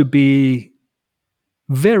ourselves to be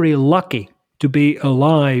very lucky to be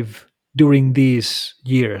alive during these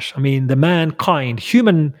years. I mean,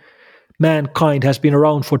 human mankind has been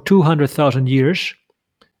around for 200,000 years.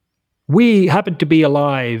 We happen to be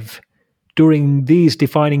alive during these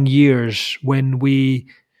defining years when we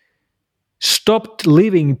stopped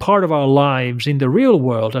living part of our lives in the real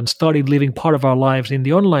world and started living part of our lives in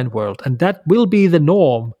the online world. And that will be the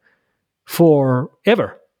norm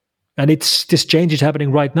forever. And this change is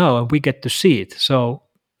happening right now, and we get to see it. So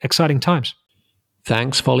exciting times.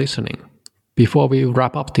 Thanks for listening. Before we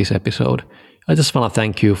wrap up this episode, I just want to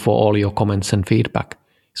thank you for all your comments and feedback.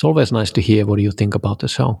 It's always nice to hear what you think about the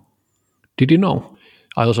show. Did you know?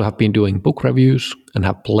 I also have been doing book reviews and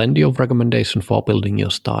have plenty of recommendations for building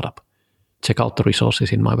your startup. Check out the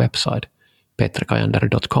resources in my website,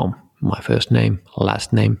 petrikajander.com, my first name,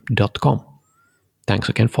 last name.com. Thanks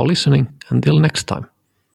again for listening. Until next time.